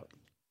stick out.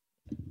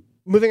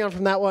 Moving on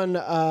from that one,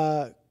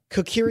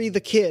 Kokiri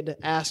the Kid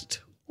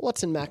asked,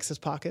 "What's in Max's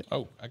pocket?"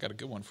 Oh, I got a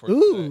good one for you.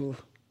 Ooh.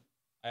 Today.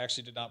 I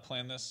actually did not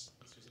plan this.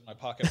 In my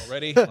pocket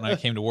already when I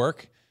came to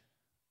work.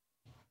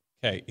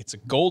 Okay, it's a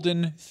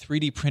golden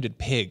 3D printed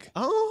pig.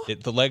 Oh.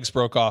 The legs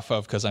broke off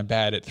of because I'm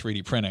bad at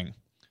 3D printing.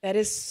 That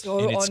is so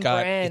on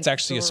brand. It's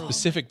actually a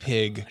specific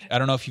pig. I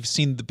don't know if you've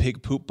seen the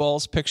pig poop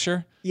balls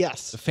picture.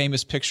 Yes. The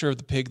famous picture of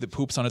the pig that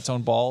poops on its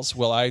own balls.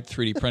 Well, I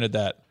 3D printed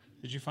that.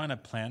 Did you find a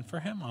plan for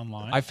him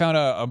online? I found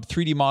a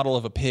 3D model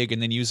of a pig, and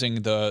then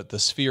using the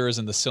spheres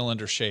and the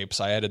cylinder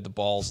shapes, I added the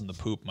balls and the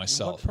poop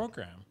myself. What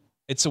program?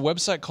 It's a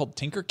website called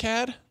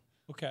Tinkercad.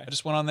 Okay. I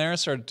just went on there,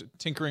 started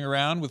tinkering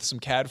around with some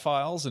CAD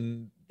files,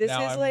 and this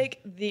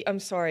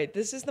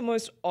is the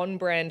most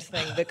on-brand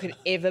thing that could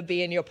ever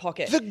be in your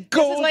pocket. The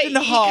golden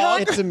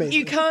hog. It's amazing.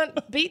 You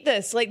can't beat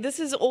this. Like,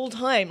 this is all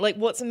time. Like,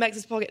 what's in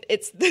Max's pocket?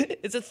 It's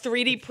a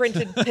 3D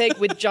printed pig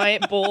with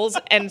giant balls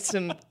and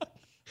some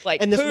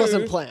like. And this poo.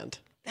 wasn't planned.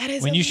 That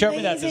is when you showed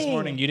me that this amazing.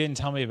 morning, you didn't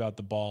tell me about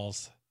the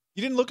balls.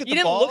 You didn't look at You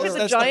the didn't balls? look at the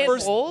That's giant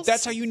first, balls?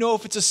 That's how you know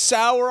if it's a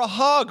sow or a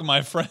hog,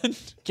 my friend.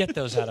 Get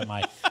those out of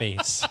my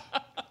face.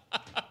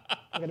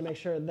 I'm going to make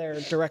sure they're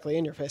directly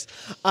in your face.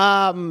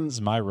 This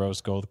is my rose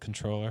gold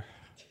controller.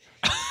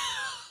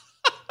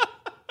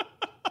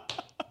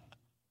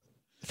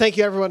 Thank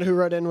you, everyone who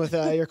wrote in with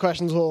your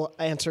questions. We'll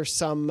answer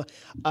some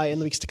in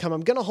the weeks to come.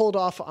 I'm going to hold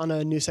off on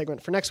a new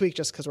segment for next week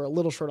just because we're a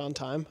little short on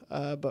time,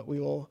 but we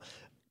will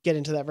get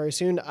into that very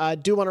soon. I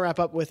do want to wrap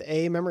up with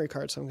a memory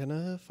card, so I'm going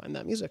to find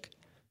that music.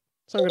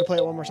 So I'm going to play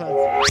it one more time.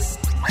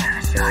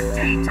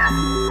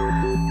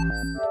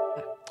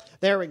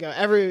 There we go.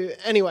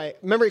 Anyway,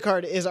 Memory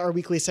Card is our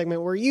weekly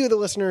segment where you, the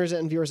listeners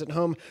and viewers at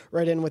home,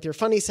 write in with your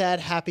funny, sad,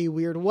 happy,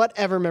 weird,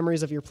 whatever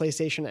memories of your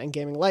PlayStation and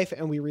gaming life,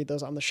 and we read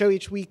those on the show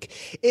each week.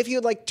 If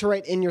you'd like to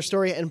write in your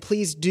story, and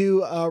please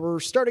do,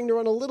 we're starting to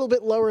run a little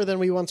bit lower than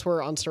we once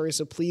were on stories,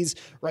 so please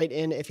write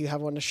in if you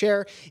have one to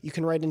share. You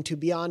can write into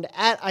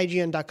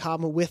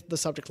beyond@ign.com with the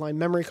subject line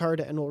Memory Card,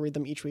 and we'll read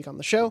them each week on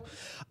the show.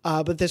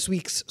 But this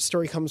week's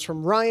story comes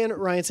from Ryan.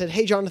 Ryan said,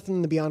 "Hey, Jonathan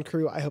and the Beyond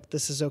crew, I hope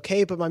this is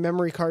okay, but my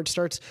memory card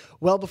starts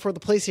well before the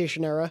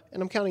PlayStation era,"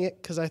 and I'm counting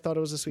it because I thought it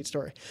was a sweet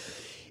story.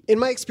 In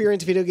my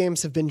experience, video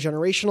games have been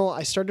generational.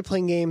 I started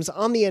playing games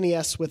on the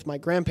NES with my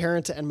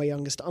grandparents and my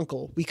youngest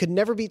uncle. We could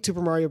never beat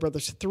Super Mario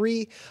Bros.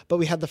 3, but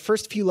we had the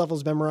first few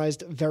levels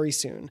memorized very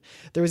soon.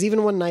 There was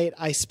even one night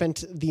I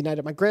spent the night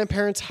at my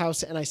grandparents'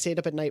 house, and I stayed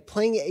up at night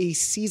playing a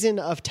season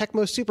of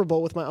Tecmo Super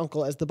Bowl with my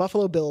uncle as the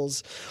Buffalo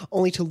Bills,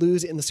 only to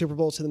lose in the Super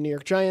Bowl to the New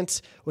York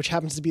Giants, which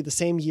happens to be the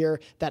same year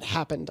that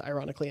happened,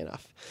 ironically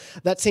enough.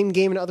 That same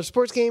game and other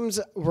sports games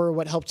were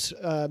what helped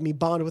me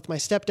bond with my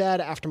stepdad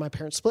after my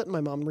parents split and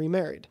my mom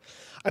remarried.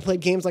 I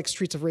played games like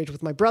Streets of Rage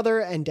with my brother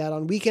and dad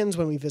on weekends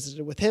when we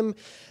visited with him.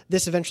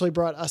 This eventually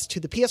brought us to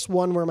the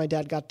PS1 where my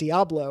dad got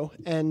Diablo,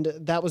 and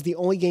that was the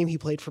only game he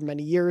played for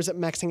many years,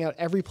 maxing out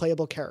every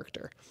playable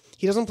character.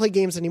 He doesn't play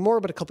games anymore,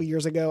 but a couple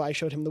years ago I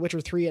showed him The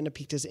Witcher 3 and it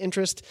piqued his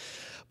interest,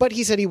 but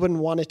he said he wouldn't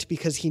want it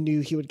because he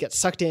knew he would get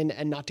sucked in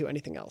and not do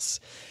anything else.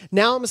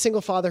 Now I'm a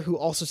single father who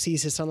also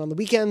sees his son on the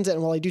weekends,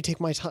 and while I do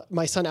take my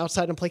son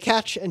outside and play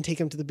catch and take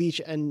him to the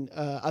beach and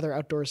other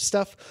outdoors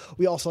stuff,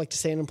 we also like to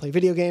stay in and play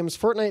video games.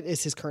 Fortnite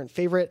is his current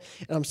favorite,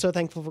 and I'm so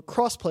thankful for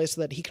crossplay so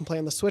that he can play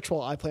on the Switch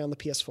while I play on the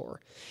PS4.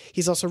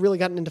 He's also really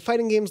gotten into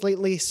fighting games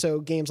lately, so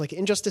games like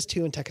Injustice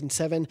 2 and Tekken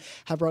 7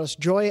 have brought us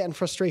joy and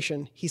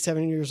frustration. He's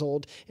 7 years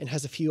old and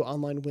has a few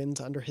online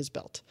wins under his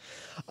belt.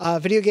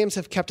 Video games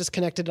have kept us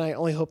connected, and I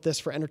only hope this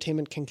for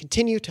entertainment can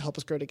continue to help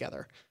us grow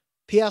together.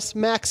 P.S.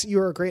 Max,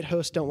 you're a great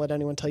host. Don't let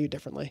anyone tell you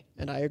differently.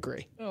 And I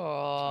agree.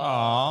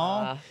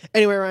 Aww.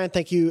 Anyway, Ryan,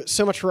 thank you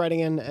so much for writing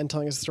in and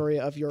telling us the story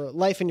of your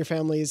life and your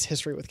family's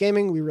history with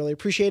gaming. We really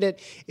appreciate it.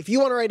 If you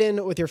want to write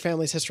in with your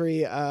family's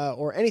history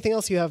or anything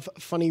else you have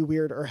funny,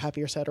 weird, or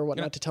happy or sad or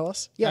whatnot to tell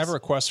us. Yes. I have a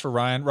request for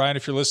Ryan. Ryan,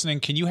 if you're listening,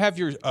 can you have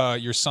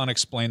your son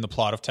explain the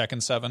plot of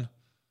Tekken 7?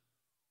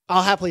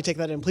 I'll happily take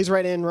that in. Please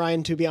write in,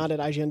 Ryan, to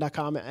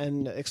beyond@ign.com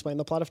and explain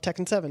the plot of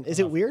Tekken 7. Is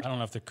it weird? I don't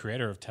know if the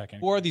creator of Tekken.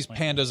 Who are these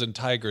pandas and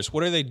tigers?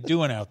 What are they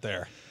doing out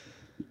there?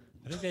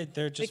 I think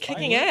they're just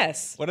kicking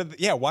ass. What?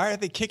 Why are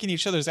they kicking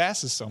each other's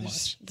asses so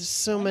much? There's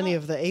so many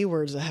of the A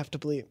words I have to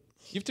bleep.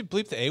 You have to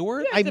bleep the A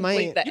word? I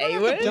might. The A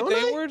word? Bleep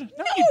the A word?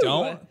 No, you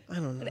don't. I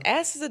don't know. An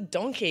ass is a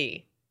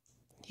donkey.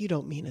 You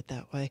don't mean it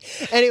that way.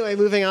 Anyway,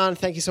 moving on.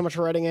 Thank you so much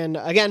for writing in.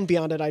 Again,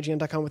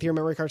 beyond@ign.com with your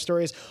memory card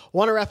stories.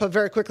 Want to wrap up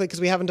very quickly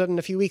because we haven't done it in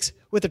a few weeks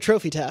with the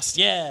trophy test.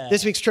 Yeah.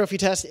 This week's trophy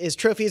test is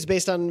trophies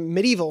based on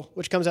Medieval,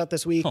 which comes out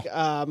this week.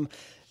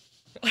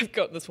 I've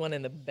got this one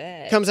in the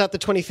bag. Comes out the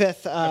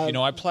 25th.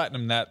 I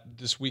platinumed that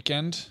this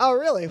weekend. Oh,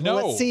 really? No.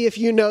 Well, let's see if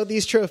you know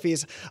these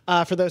trophies.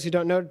 For those who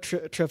don't know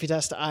Trophy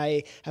Test,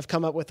 I have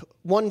come up with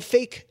one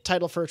fake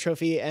title for a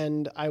trophy,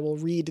 and I will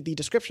read the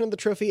description of the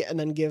trophy and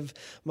then give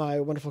my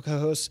wonderful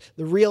co-hosts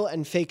the real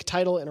and fake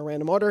title in a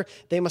random order.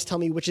 They must tell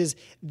me which is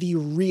the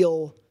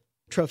real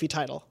trophy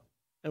title.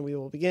 And we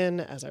will begin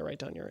as I write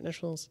down your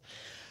initials.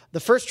 The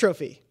first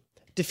trophy,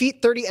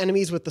 defeat 30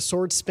 enemies with the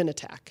sword spin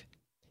attack.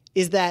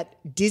 Is that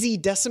Dizzy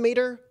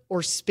Decimator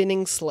or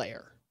Spinning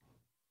Slayer?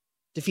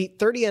 Defeat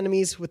 30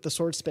 enemies with the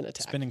sword spin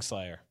attack. Spinning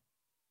Slayer.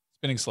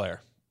 Spinning Slayer.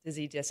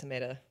 Dizzy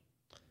Decimator.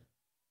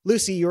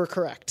 Lucy, you're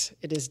correct.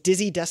 It is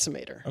Dizzy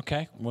Decimator.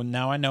 Okay. Well,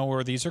 now I know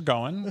where these are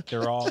going.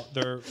 They're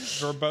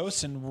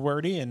verbose and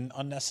wordy and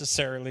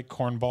unnecessarily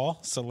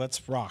cornball. So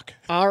let's rock.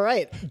 All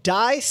right.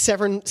 Die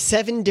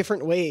seven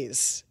different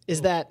ways.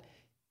 Is that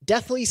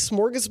Deathly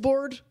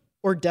Smorgasbord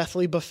or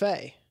Deathly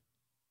Buffet?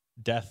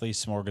 Deathly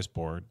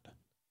Smorgasbord.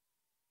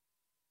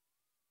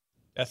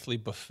 Deathly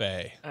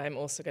Buffet. I'm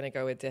also going to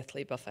go with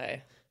Deathly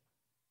Buffet.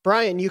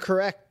 Brian, you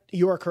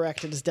are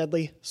correct. It is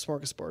Deadly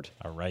Smorgasbord.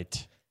 All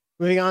right.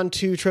 Moving on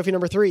to trophy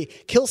number 3.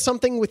 Kill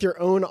something with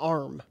your own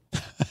arm.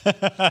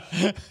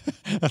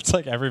 That's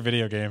like every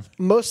video game.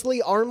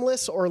 Mostly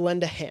armless or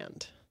lend a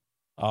hand.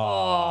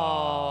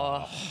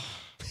 Oh.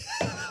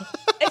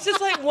 It's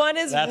just like one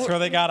is... That's where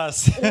they got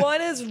us.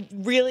 One is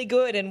really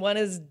good and one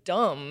is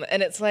dumb.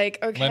 And it's like,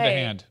 okay. Lend a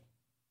hand.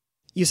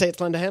 You say it's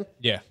lend a hand?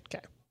 Yeah.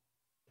 Okay.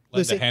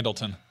 Linda Lucy?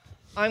 Handleton.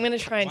 I'm going to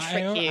try and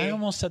trick you. I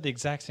almost said the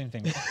exact same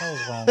thing. What the hell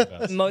is wrong with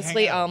us?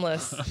 Mostly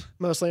armless.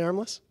 Mostly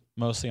armless?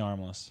 Mostly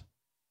armless.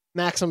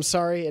 Max, I'm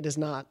sorry. It is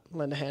not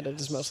lend a hand. It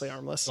is mostly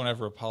armless. Don't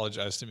ever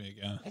apologize to me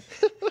again.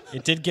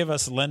 It did give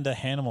us Linda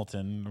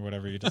Hamilton or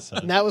whatever you just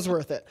said. That was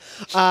worth it.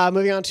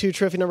 Moving on to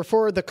trophy number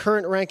 4. The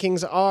current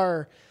rankings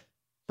are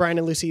Brian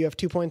and Lucy, you have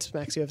 2 points.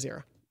 Max, you have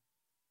 0.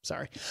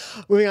 Sorry.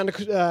 Moving on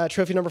to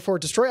trophy number 4.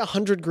 Destroy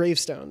 100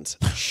 gravestones.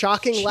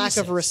 Shocking lack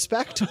of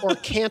respect or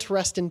can't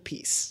rest in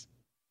peace.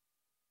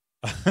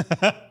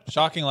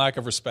 Shocking lack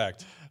of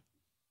respect.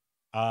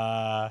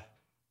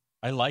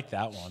 I like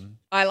that one.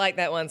 I like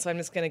that one, so I'm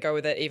just going to go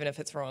with it, even if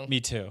it's wrong.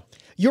 Me too.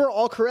 You're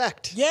all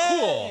correct.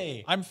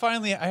 Yay! Cool.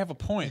 I have a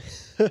point.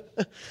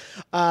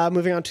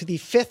 Moving on to the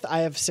 5th. I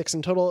have 6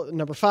 in total.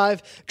 Number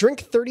 5. Drink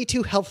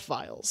 32 health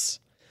vials.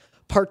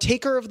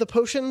 Partaker of the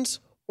potions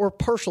or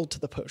partial to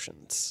the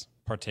potions?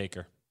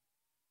 Partaker.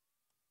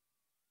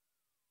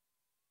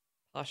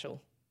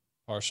 Partial.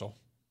 Partial.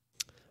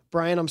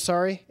 Brian, I'm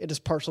sorry. It is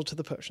partial to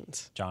the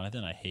potions.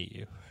 Jonathan, I hate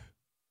you.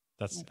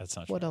 That's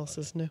not true. What else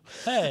is new?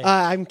 Hey.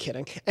 I'm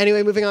kidding.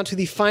 Anyway, moving on to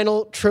the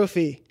final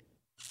trophy.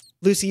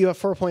 Lucy, you have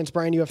 4 points.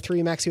 Brian, you have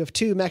 3. Max, you have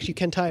 2. Max, you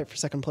can tie it for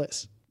second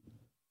place.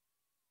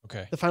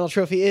 Okay. The final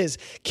trophy is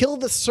Kill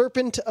the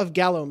Serpent of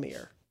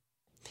Gallowmere.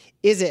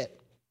 Is it,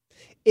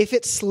 if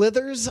it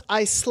slithers,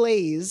 I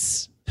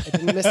slays. I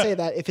didn't missay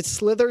that. If it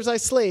slithers, I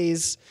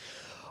slays.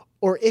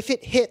 Or if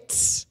it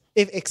hisses,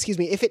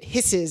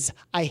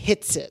 I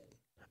hits it.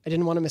 I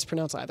didn't want to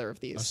mispronounce either of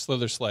these.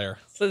 Slither Slayer.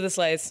 Slither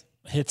Slays.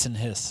 Hits and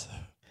hiss.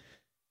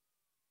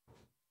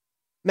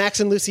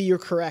 Max and Lucy, you're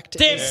correct.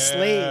 Damn. It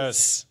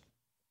slays.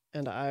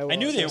 And I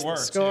knew they post were,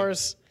 the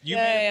scores. You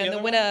Yay, made and the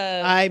other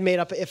winner. I made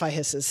up if I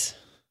hisses.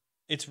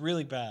 It's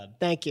really bad.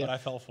 Thank you. But I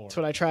fell for That's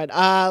it. what I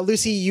tried.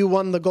 Lucy, you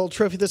won the gold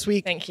trophy this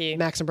week. Thank you.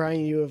 Max and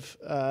Brian, you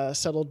have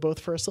settled both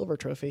for a silver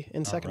trophy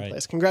in second right.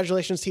 place.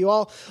 Congratulations to you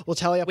all. We'll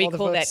tally up We all the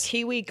call that votes.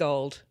 Kiwi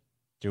Gold.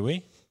 Do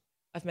we?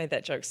 I've made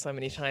that joke so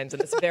many times,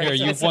 and it's very Here,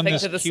 you've won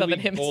specific this to the Kiwi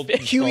Southern Gold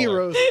Hemisphere.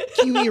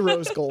 Kiwi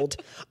Rose Gold.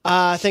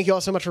 Thank you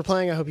all so much for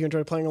playing. I hope you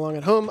enjoyed playing along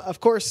at home. Of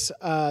course,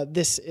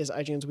 this is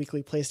IGN's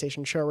weekly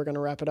PlayStation show. We're going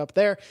to wrap it up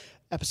there.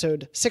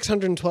 Episode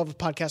 612 of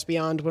Podcast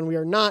Beyond. When we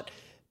are not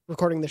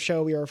recording the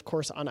show, we are, of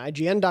course, on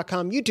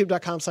IGN.com,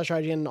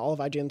 YouTube.com/IGN, and all of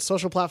IGN's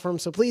social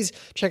platforms. So please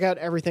check out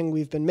everything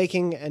we've been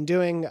making and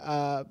doing.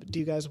 Do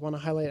you guys want to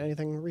highlight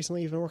anything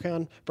recently you've been working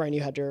on? Brian,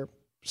 you had your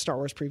Star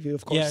Wars preview,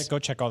 of course. Yeah, go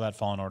check all that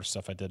Fallen Order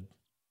stuff I did.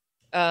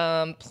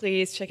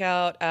 Please check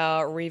out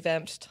our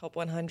revamped top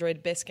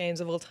 100 best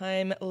games of all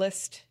time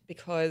list,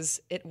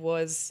 because it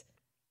was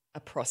a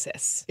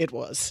process. It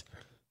was.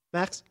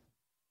 Max?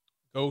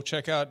 Go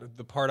check out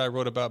the part I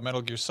wrote about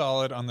Metal Gear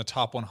Solid on the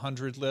top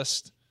 100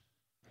 list,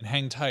 and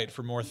hang tight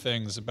for more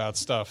things about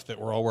stuff that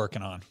we're all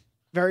working on.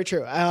 Very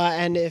true.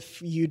 And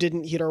if you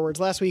didn't heed our words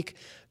last week,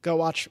 go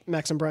watch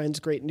Max and Brian's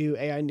great new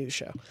AI news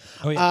show.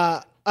 Oh,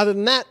 yeah. Other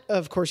than that,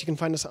 of course, you can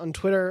find us on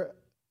Twitter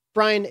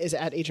Brian is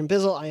at Agent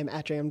Bizzle. I am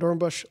at JM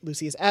Dornbush.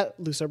 Lucy is at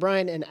Luce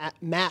O'Brien. And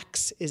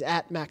Max is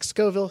at Max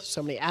Scoville.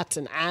 So many ats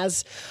and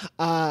as.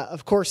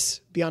 Of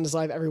course, Beyond is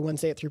live every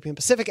Wednesday at 3 p.m.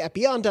 Pacific at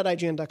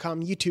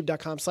beyond.ign.com,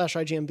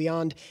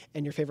 youtube.com/IGN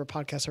and your favorite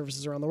podcast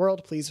services around the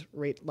world. Please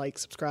rate, like,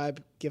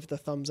 subscribe, give the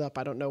thumbs up.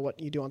 I don't know what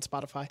you do on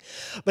Spotify.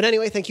 But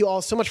anyway, thank you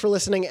all so much for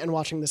listening and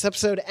watching this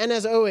episode. And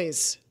as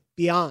always,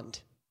 Beyond.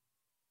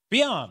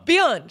 Beyond.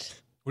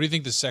 What do you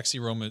think the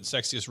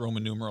sexiest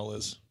Roman numeral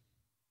is?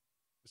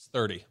 It's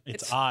 30.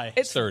 It's I.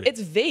 It's 30. It's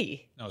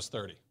V. No, it's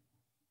 30.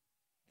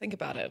 Think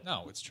about it.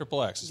 No, it's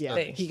triple X. It's Yeah,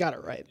 30. he got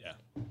it right. Yeah.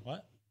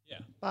 What? Yeah.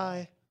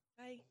 Bye.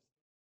 Bye.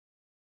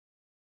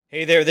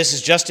 Hey there, this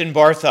is Justin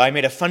Bartha. I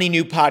made a funny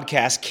new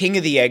podcast, King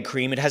of the Egg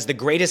Cream. It has the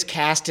greatest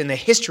cast in the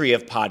history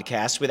of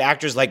podcasts with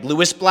actors like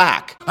Louis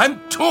Black, I'm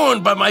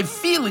torn by my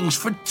feelings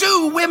for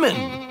two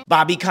women.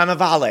 Bobby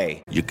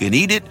Cannavale, You can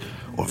eat it,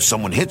 or if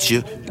someone hits you,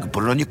 you can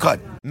put it on your cut.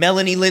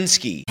 Melanie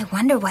Linsky, I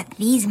wonder what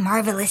these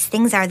marvelous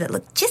things are that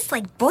look just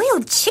like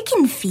boiled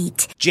chicken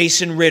feet.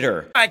 Jason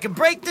Ritter, I can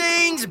break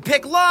things and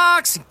pick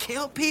locks and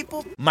kill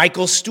people.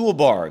 Michael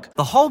Stuhlbarg,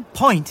 The whole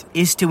point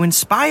is to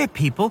inspire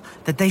people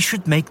that they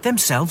should make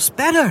themselves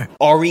better.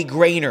 Ari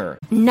Grainer,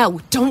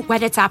 No, don't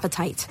whet its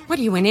appetite. What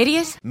are you, an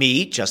idiot?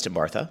 me, Justin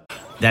Bartha,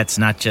 That's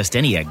not just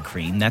any egg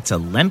cream, that's a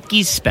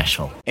Lemke's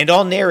special. and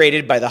all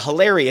narrated by the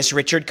hilarious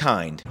Richard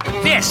Kind.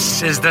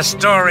 This is the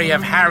story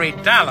of Harry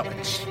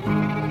Dalowitz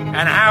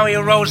and how he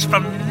rose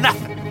from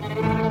nothing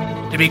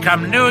to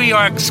become New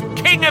York's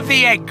King of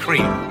the Egg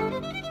Cream.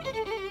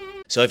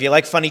 So if you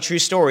like funny true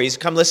stories,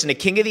 come listen to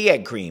King of the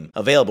Egg Cream,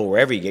 available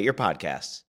wherever you get your podcasts.